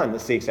 There's none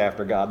that seeks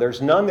after God.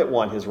 There's none that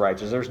want his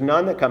righteousness. There's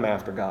none that come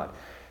after God.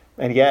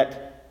 And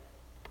yet,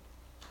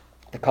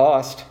 the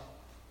cost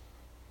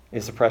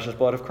is the precious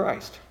blood of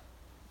Christ.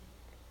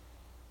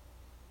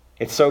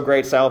 It's so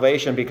great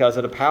salvation because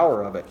of the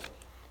power of it.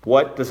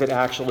 What does it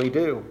actually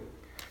do?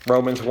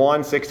 Romans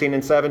 1, 16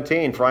 and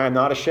 17. For I am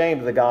not ashamed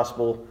of the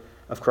gospel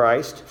of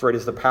Christ, for it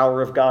is the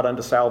power of God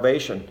unto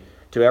salvation,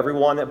 to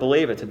everyone that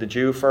believeth, to the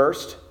Jew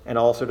first, and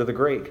also to the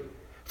Greek.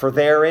 For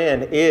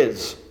therein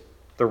is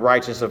the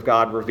righteousness of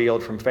God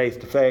revealed from faith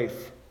to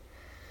faith.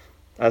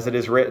 As it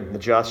is written, the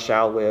just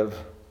shall live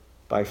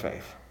by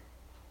faith.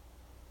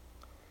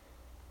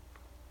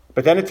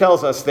 But then it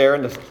tells us there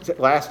in the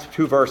last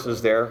two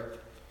verses there,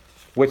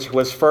 which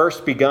was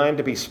first begun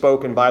to be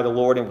spoken by the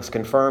Lord and was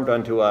confirmed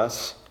unto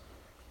us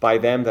by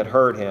them that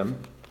heard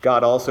him,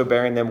 God also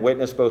bearing them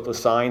witness both with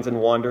signs and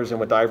wonders and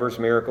with divers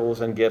miracles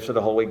and gifts of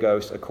the Holy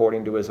Ghost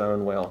according to his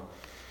own will.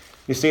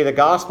 You see, the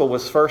gospel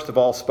was first of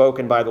all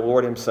spoken by the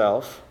Lord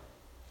himself.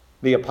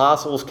 The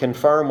apostles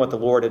confirmed what the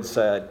Lord had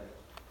said.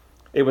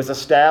 It was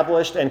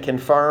established and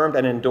confirmed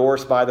and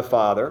endorsed by the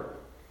Father.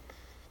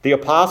 The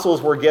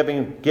apostles were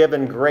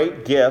given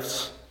great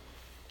gifts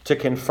to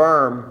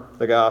confirm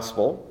the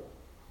gospel,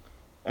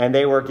 and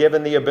they were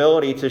given the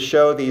ability to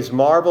show these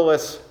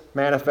marvelous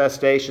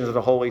manifestations of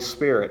the Holy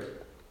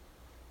Spirit.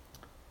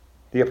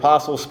 The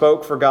apostles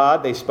spoke for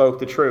God. They spoke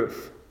the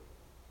truth.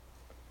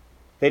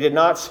 They did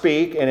not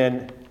speak in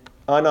an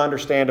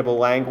ununderstandable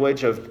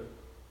language of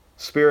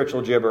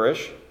spiritual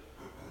gibberish.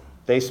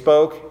 They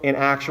spoke in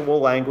actual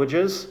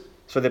languages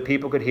so that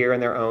people could hear in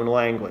their own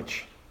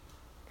language.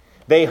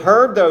 They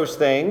heard those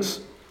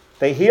things.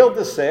 They healed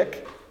the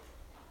sick.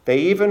 They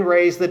even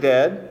raised the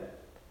dead.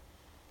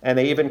 And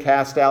they even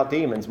cast out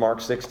demons,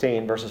 Mark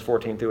 16, verses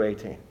 14 through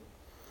 18.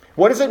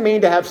 What does it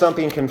mean to have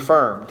something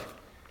confirmed?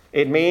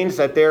 It means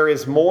that there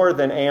is more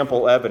than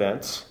ample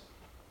evidence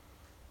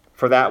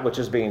for that which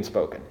is being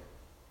spoken.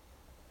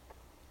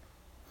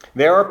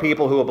 There are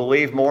people who will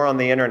believe more on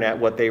the internet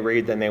what they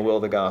read than they will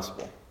the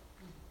gospel.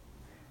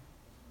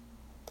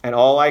 And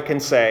all I can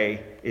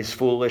say is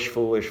foolish,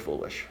 foolish,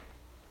 foolish.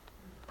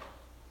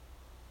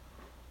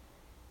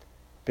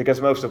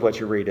 Because most of what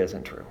you read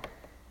isn't true.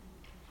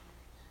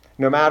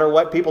 No matter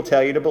what people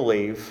tell you to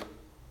believe,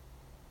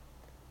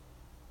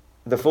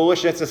 the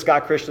foolishness that's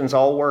got Christians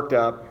all worked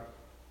up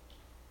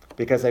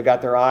because they've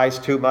got their eyes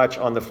too much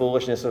on the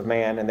foolishness of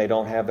man and they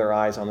don't have their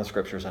eyes on the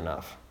Scriptures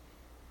enough.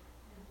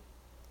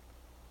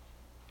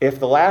 If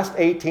the last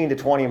 18 to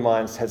 20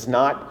 months has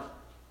not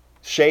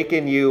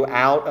shaken you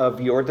out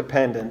of your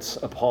dependence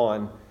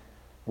upon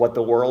what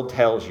the world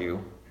tells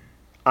you,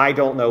 I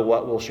don't know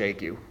what will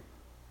shake you.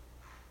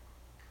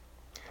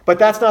 But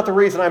that's not the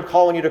reason I'm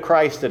calling you to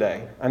Christ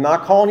today. I'm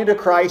not calling you to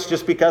Christ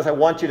just because I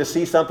want you to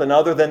see something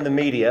other than the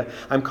media.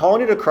 I'm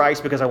calling you to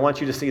Christ because I want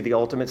you to see the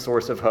ultimate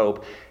source of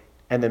hope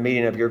and the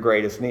meaning of your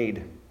greatest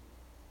need.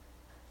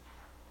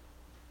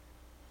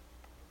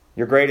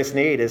 Your greatest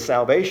need is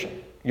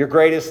salvation. Your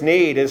greatest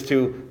need is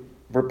to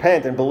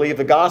repent and believe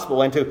the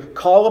gospel and to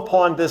call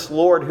upon this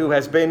Lord who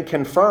has been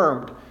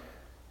confirmed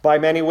by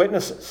many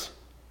witnesses.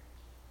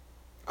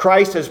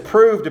 Christ has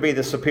proved to be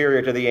the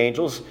superior to the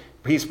angels.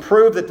 He's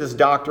proved that this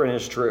doctrine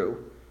is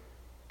true.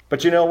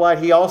 But you know what?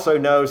 He also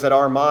knows that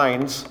our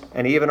minds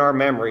and even our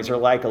memories are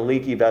like a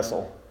leaky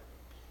vessel.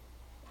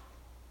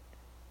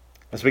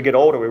 As we get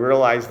older, we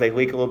realize they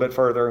leak a little bit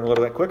further and a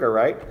little bit quicker,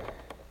 right?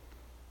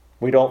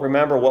 We don't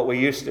remember what we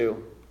used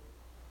to.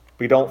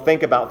 We don't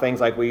think about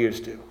things like we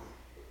used to.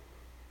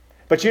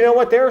 But you know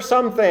what? There are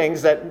some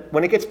things that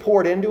when it gets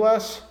poured into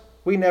us,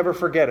 we never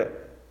forget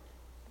it.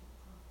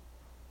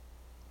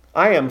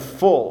 I am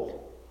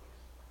full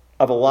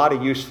of a lot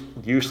of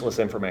useless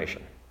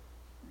information.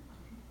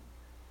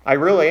 I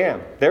really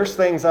am. There's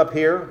things up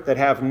here that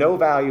have no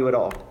value at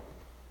all.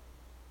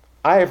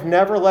 I have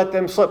never let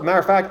them slip. Matter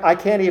of fact, I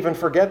can't even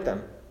forget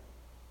them.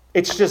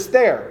 It's just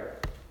there.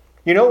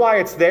 You know why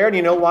it's there and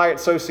you know why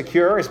it's so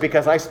secure? Is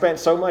because I spent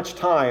so much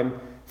time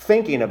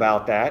thinking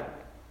about that,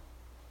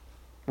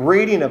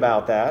 reading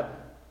about that,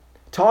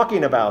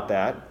 talking about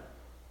that.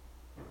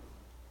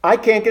 I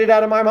can't get it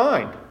out of my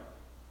mind.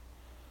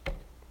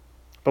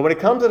 But when it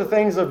comes to the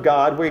things of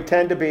God, we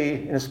tend to be,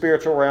 in the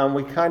spiritual realm,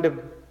 we kind of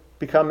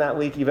become that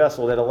leaky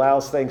vessel that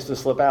allows things to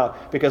slip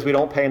out because we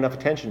don't pay enough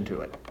attention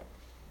to it.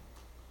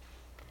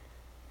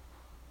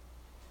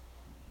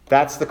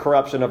 That's the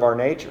corruption of our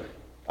nature.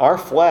 Our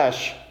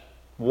flesh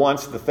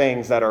wants the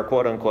things that are,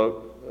 quote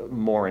unquote,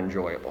 more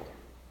enjoyable.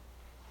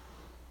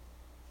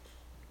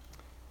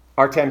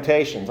 Our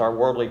temptations, our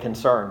worldly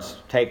concerns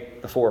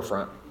take the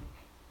forefront.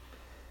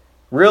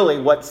 Really,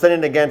 what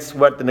sinning against,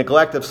 what the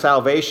neglect of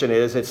salvation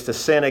is, it's to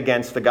sin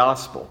against the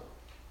gospel.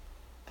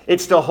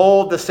 It's to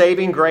hold the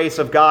saving grace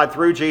of God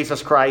through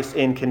Jesus Christ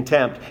in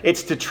contempt.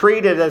 It's to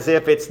treat it as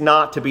if it's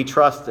not to be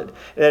trusted,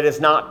 that it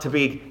is not to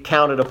be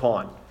counted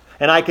upon.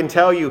 And I can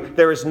tell you,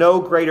 there is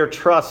no greater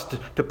trust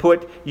to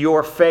put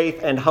your faith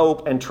and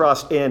hope and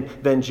trust in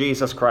than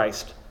Jesus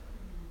Christ.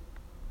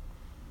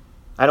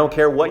 I don't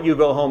care what you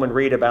go home and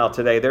read about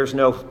today. There's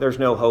no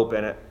hope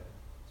in it.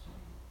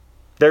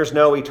 There's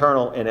no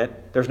eternal in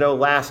it. There's no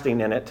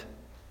lasting in it.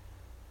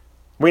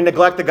 We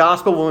neglect the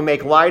gospel when we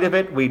make light of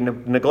it. We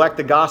neglect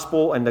the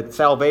gospel and the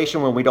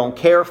salvation when we don't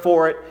care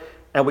for it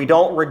and we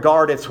don't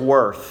regard its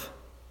worth.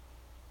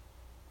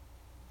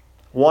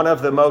 One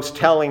of the most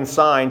telling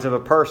signs of a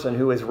person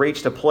who has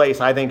reached a place,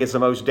 I think is the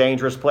most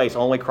dangerous place,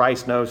 only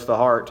Christ knows the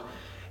heart,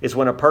 is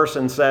when a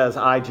person says,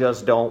 I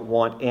just don't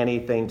want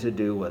anything to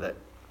do with it.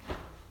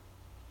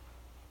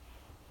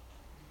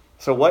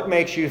 So what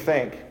makes you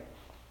think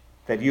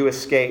that you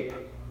escape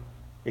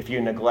if you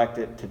neglect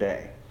it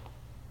today?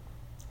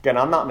 Again,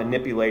 I'm not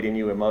manipulating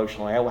you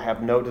emotionally. I will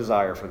have no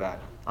desire for that.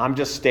 I'm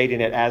just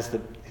stating it as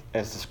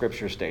the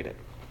Scripture stated.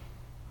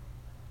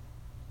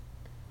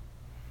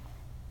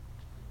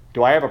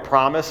 Do I have a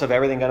promise of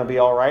everything going to be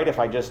all right if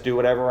I just do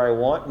whatever I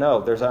want?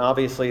 No, there's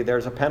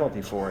a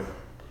penalty for it.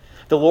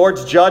 The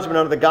Lord's judgment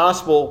under the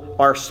gospel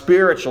are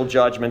spiritual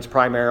judgments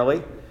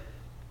primarily.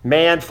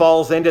 Man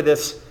falls into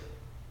this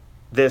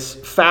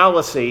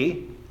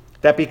fallacy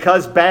that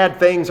because bad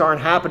things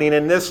aren't happening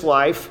in this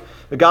life,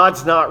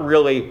 God's not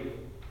really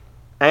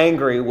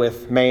angry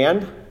with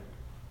man.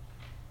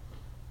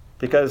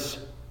 Because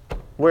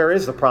where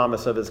is the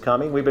promise of his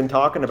coming? We've been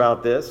talking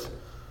about this.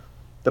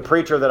 The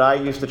preacher that I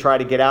used to try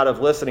to get out of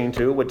listening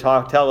to would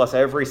tell us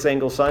every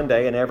single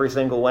Sunday and every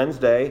single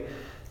Wednesday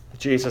that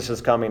Jesus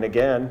is coming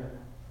again.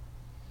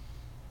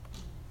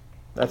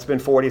 That's been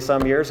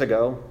 40-some years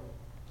ago.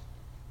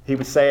 He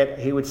would say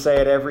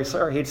it every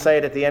sermon. He'd say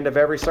it at the end of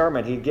every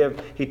sermon.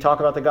 He'd talk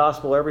about the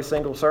gospel every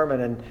single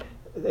sermon, and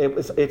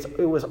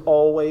it was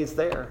always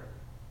there.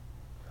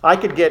 I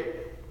could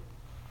get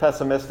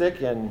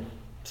pessimistic and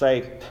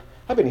say,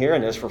 I've been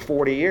hearing this for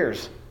 40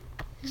 years.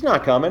 He's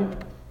not coming.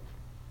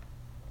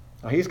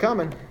 Oh, he's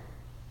coming.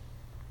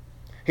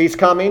 He's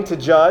coming to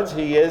judge.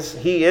 He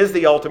is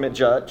the ultimate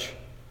judge.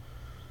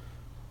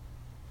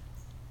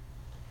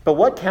 But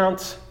what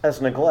counts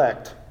as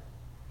neglect?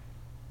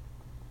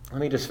 Let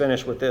me just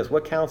finish with this.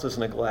 What counts as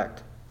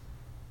neglect?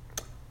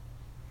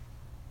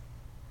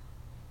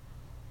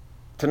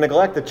 To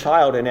neglect a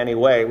child in any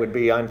way would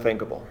be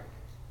unthinkable.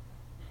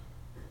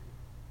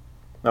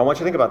 Now, I want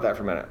you to think about that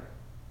for a minute.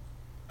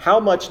 How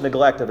much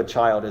neglect of a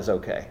child is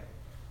okay?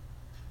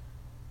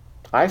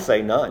 I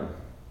say none.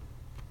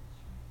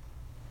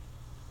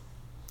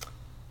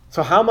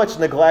 So how much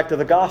neglect of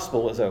the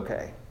gospel is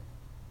okay?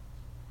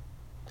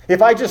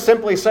 If I just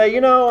simply say,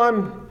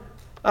 I'm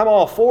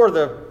all for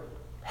the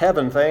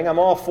heaven thing. I'm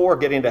all for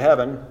getting to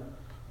heaven.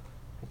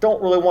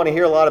 Don't really want to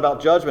hear a lot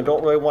about judgment.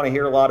 Don't really want to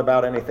hear a lot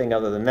about anything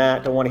other than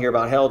that. Don't want to hear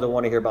about hell. Don't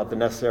want to hear about the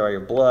necessary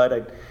of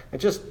blood. I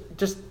just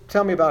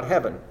tell me about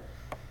heaven.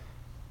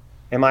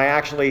 Am I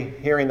actually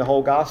hearing the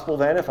whole gospel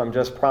then if I'm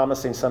just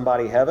promising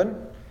somebody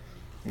heaven?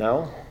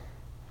 No.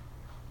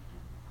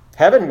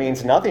 Heaven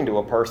means nothing to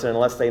a person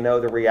unless they know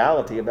the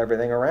reality of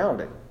everything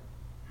around it.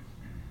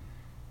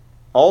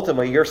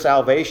 Ultimately, your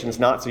salvation is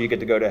not so you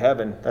get to go to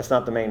heaven. That's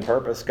not the main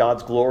purpose.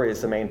 God's glory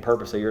is the main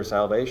purpose of your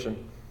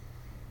salvation.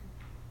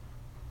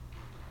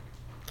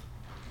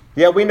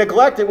 Yet we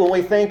neglect it when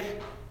we think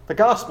the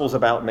gospel's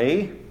about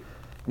me.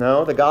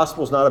 No, the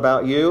gospel's not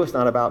about you. It's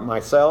not about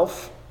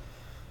myself.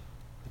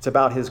 It's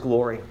about His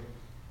glory.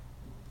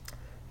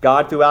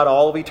 God, throughout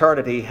all of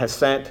eternity, has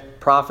sent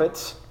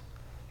prophets.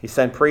 He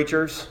sent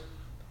preachers.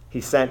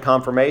 He sent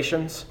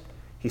confirmations.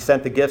 He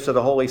sent the gifts of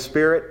the Holy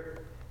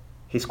Spirit.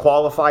 He's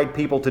qualified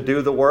people to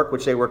do the work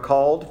which they were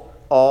called,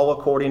 all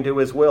according to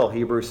his will,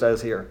 Hebrews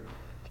says here.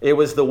 It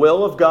was the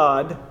will of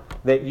God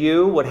that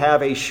you would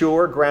have a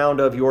sure ground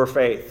of your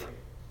faith,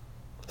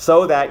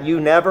 so that you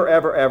never,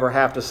 ever, ever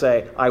have to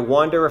say, I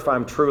wonder if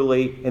I'm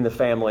truly in the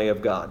family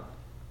of God.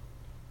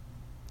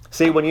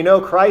 See, when you know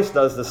Christ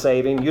does the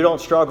saving, you don't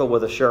struggle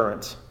with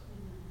assurance.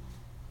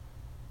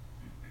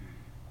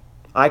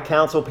 I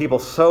counsel people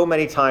so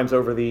many times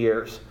over the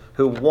years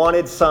who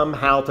wanted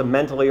somehow to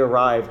mentally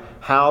arrive,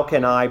 how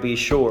can I be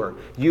sure?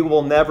 You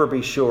will never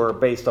be sure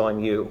based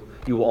on you.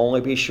 You will only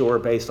be sure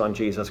based on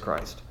Jesus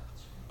Christ.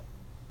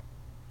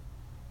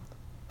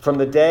 From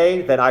the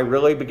day that I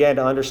really began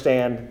to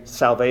understand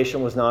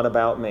salvation was not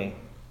about me,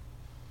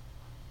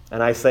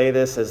 and I say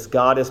this as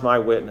God is my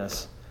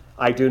witness,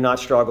 I do not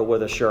struggle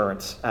with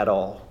assurance at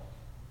all.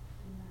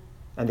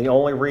 And the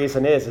only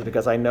reason is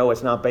because I know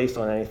it's not based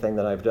on anything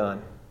that I've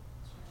done.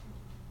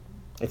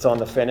 It's on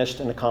the finished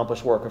and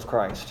accomplished work of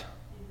Christ.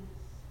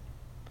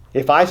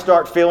 If I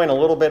start feeling a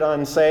little bit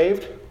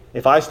unsaved,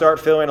 if I start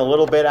feeling a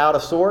little bit out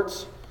of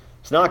sorts,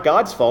 it's not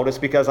God's fault. It's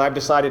because I've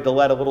decided to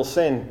let a little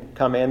sin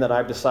come in that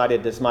I've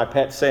decided is my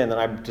pet sin, that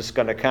I'm just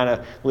going to kind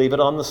of leave it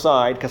on the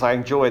side because I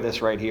enjoy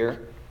this right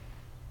here.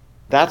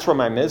 That's where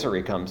my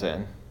misery comes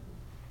in.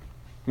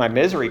 My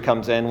misery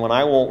comes in when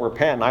I won't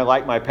repent and I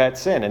like my pet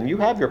sin. And you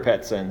have your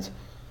pet sins.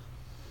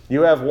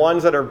 You have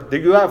ones that are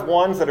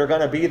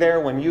going to be there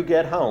when you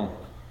get home.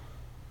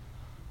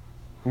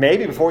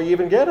 Maybe before you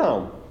even get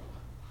home.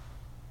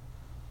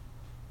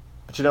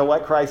 But you know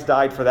what? Christ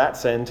died for that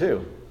sin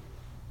too.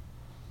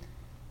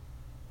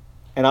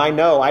 And I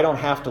know I don't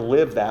have to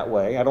live that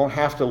way. I don't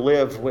have to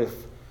live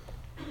with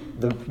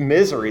the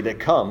misery that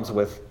comes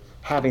with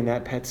having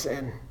that pet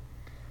sin.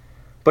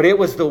 But it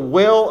was the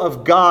will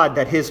of God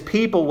that his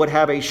people would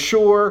have a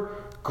sure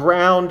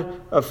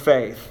ground of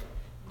faith,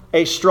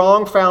 a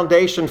strong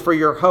foundation for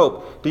your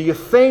hope. Do you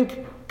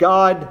think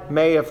God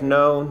may have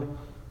known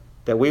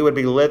that we would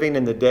be living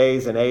in the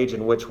days and age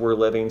in which we're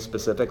living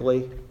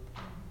specifically?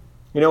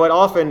 You know what?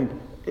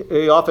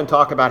 We often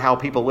talk about how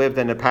people lived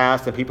in the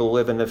past and people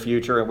live in the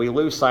future, and we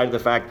lose sight of the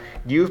fact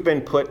you've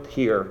been put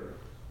here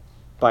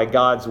by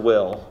God's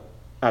will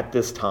at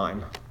this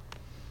time.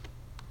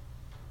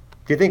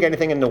 Do you think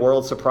anything in the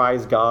world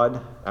surprised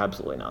God?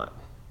 Absolutely not.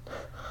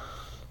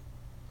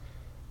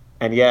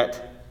 And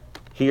yet,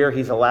 here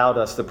he's allowed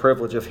us the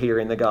privilege of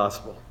hearing the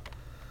gospel.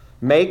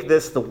 Make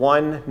this the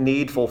one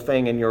needful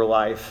thing in your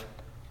life.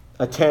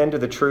 Attend to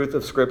the truth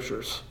of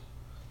Scriptures.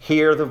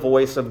 Hear the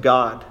voice of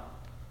God.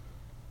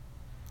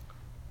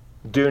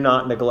 Do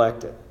not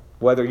neglect it.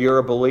 Whether you're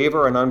a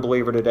believer or an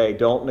unbeliever today,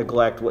 don't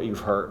neglect what you've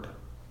heard.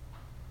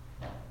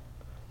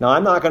 Now,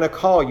 I'm not going to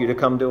call you to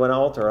come to an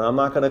altar. And I'm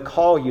not going to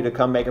call you to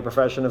come make a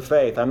profession of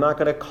faith. I'm not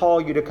going to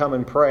call you to come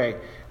and pray.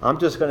 I'm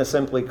just going to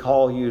simply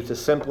call you to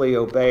simply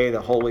obey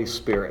the Holy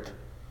Spirit.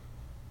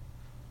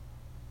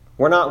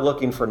 We're not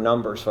looking for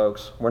numbers,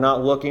 folks. We're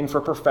not looking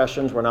for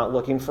professions. We're not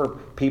looking for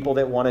people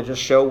that want to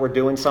just show we're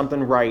doing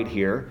something right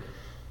here.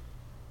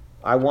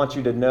 I want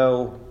you to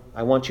know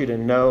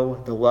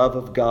the love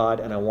of God,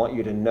 and I want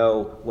you to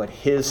know what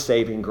his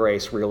saving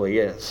grace really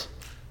is.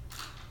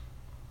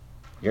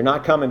 You're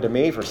not coming to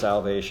me for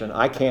salvation.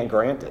 I can't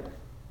grant it.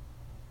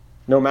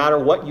 No matter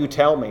what you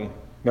tell me,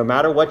 no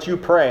matter what you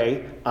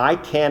pray, I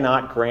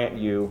cannot grant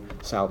you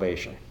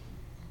salvation.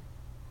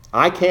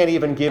 I can't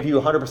even give you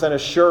 100%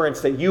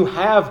 assurance that you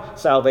have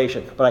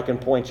salvation, but I can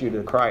point you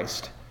to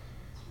Christ.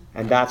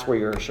 And that's where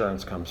your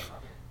assurance comes from.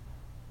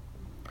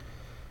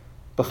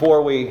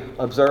 Before we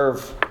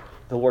observe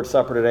the Lord's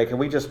Supper today, can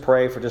we just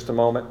pray for just a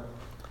moment?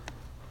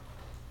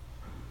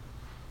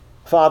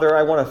 Father,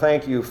 I want to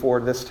thank you for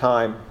this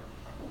time.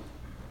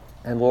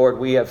 And Lord,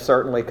 we have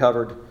certainly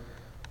covered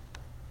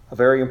a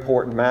very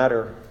important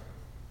matter.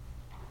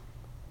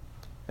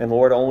 And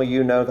Lord, only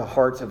you know the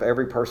hearts of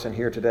every person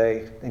here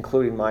today,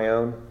 including my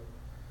own.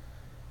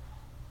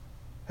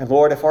 And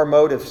Lord, if our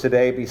motives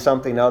today be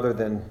something other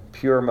than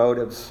pure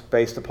motives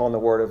based upon the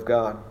Word of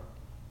God,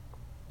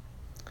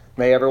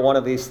 may every one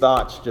of these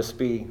thoughts just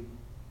be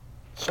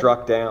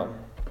struck down.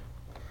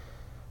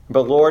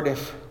 But Lord,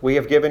 if we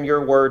have given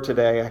your word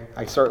today,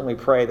 I certainly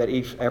pray that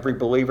every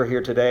believer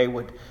here today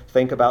would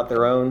think about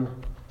their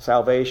own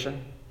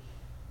salvation.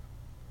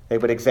 They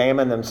would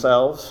examine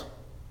themselves.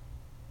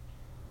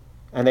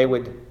 And they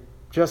would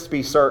just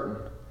be certain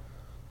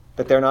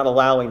that they're not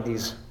allowing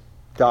these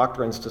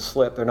doctrines to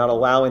slip. They're not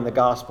allowing the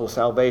gospel of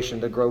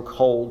salvation to grow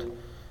cold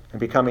and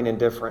becoming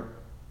indifferent.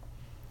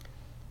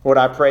 Lord,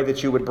 I pray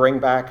that you would bring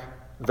back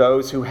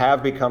those who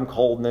have become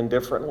cold and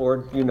indifferent.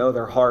 Lord, you know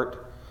their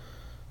heart.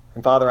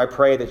 And Father, I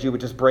pray that you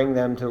would just bring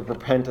them to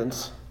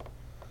repentance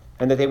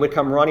and that they would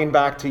come running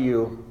back to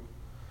you.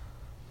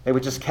 They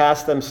would just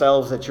cast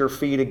themselves at your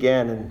feet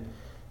again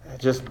and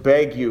just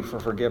beg you for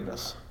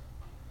forgiveness.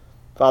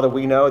 Father,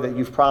 we know that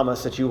you've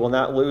promised that you will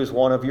not lose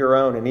one of your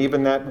own, and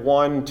even that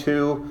 1,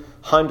 2,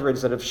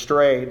 hundreds that have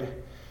strayed,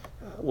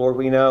 Lord,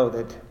 we know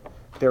that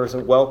there is a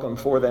welcome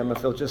for them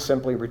if they'll just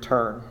simply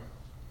return.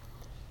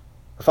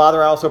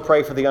 Father, I also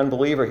pray for the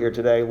unbeliever here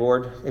today,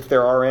 Lord, if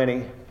there are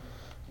any,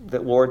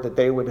 that, Lord, that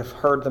they would have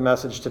heard the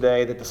message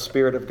today, that the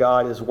Spirit of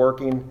God is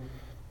working,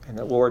 and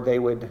that, Lord, they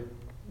would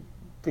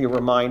be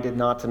reminded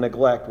not to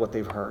neglect what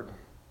they've heard.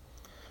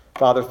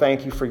 Father,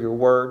 thank you for your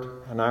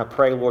word, and I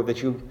pray, Lord,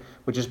 that you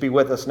would just be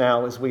with us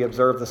now as we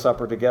observe the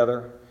supper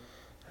together.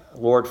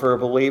 Lord, for a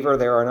believer,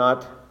 there are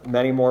not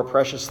many more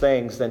precious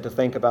things than to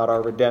think about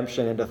our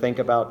redemption and to think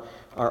about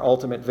our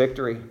ultimate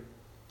victory.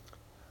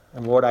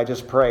 And Lord, I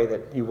just pray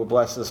that you will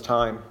bless this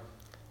time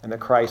and that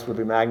Christ would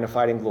be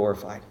magnified and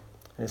glorified.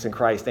 And it's in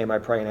Christ's name I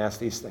pray and ask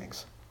these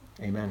things.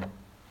 Amen.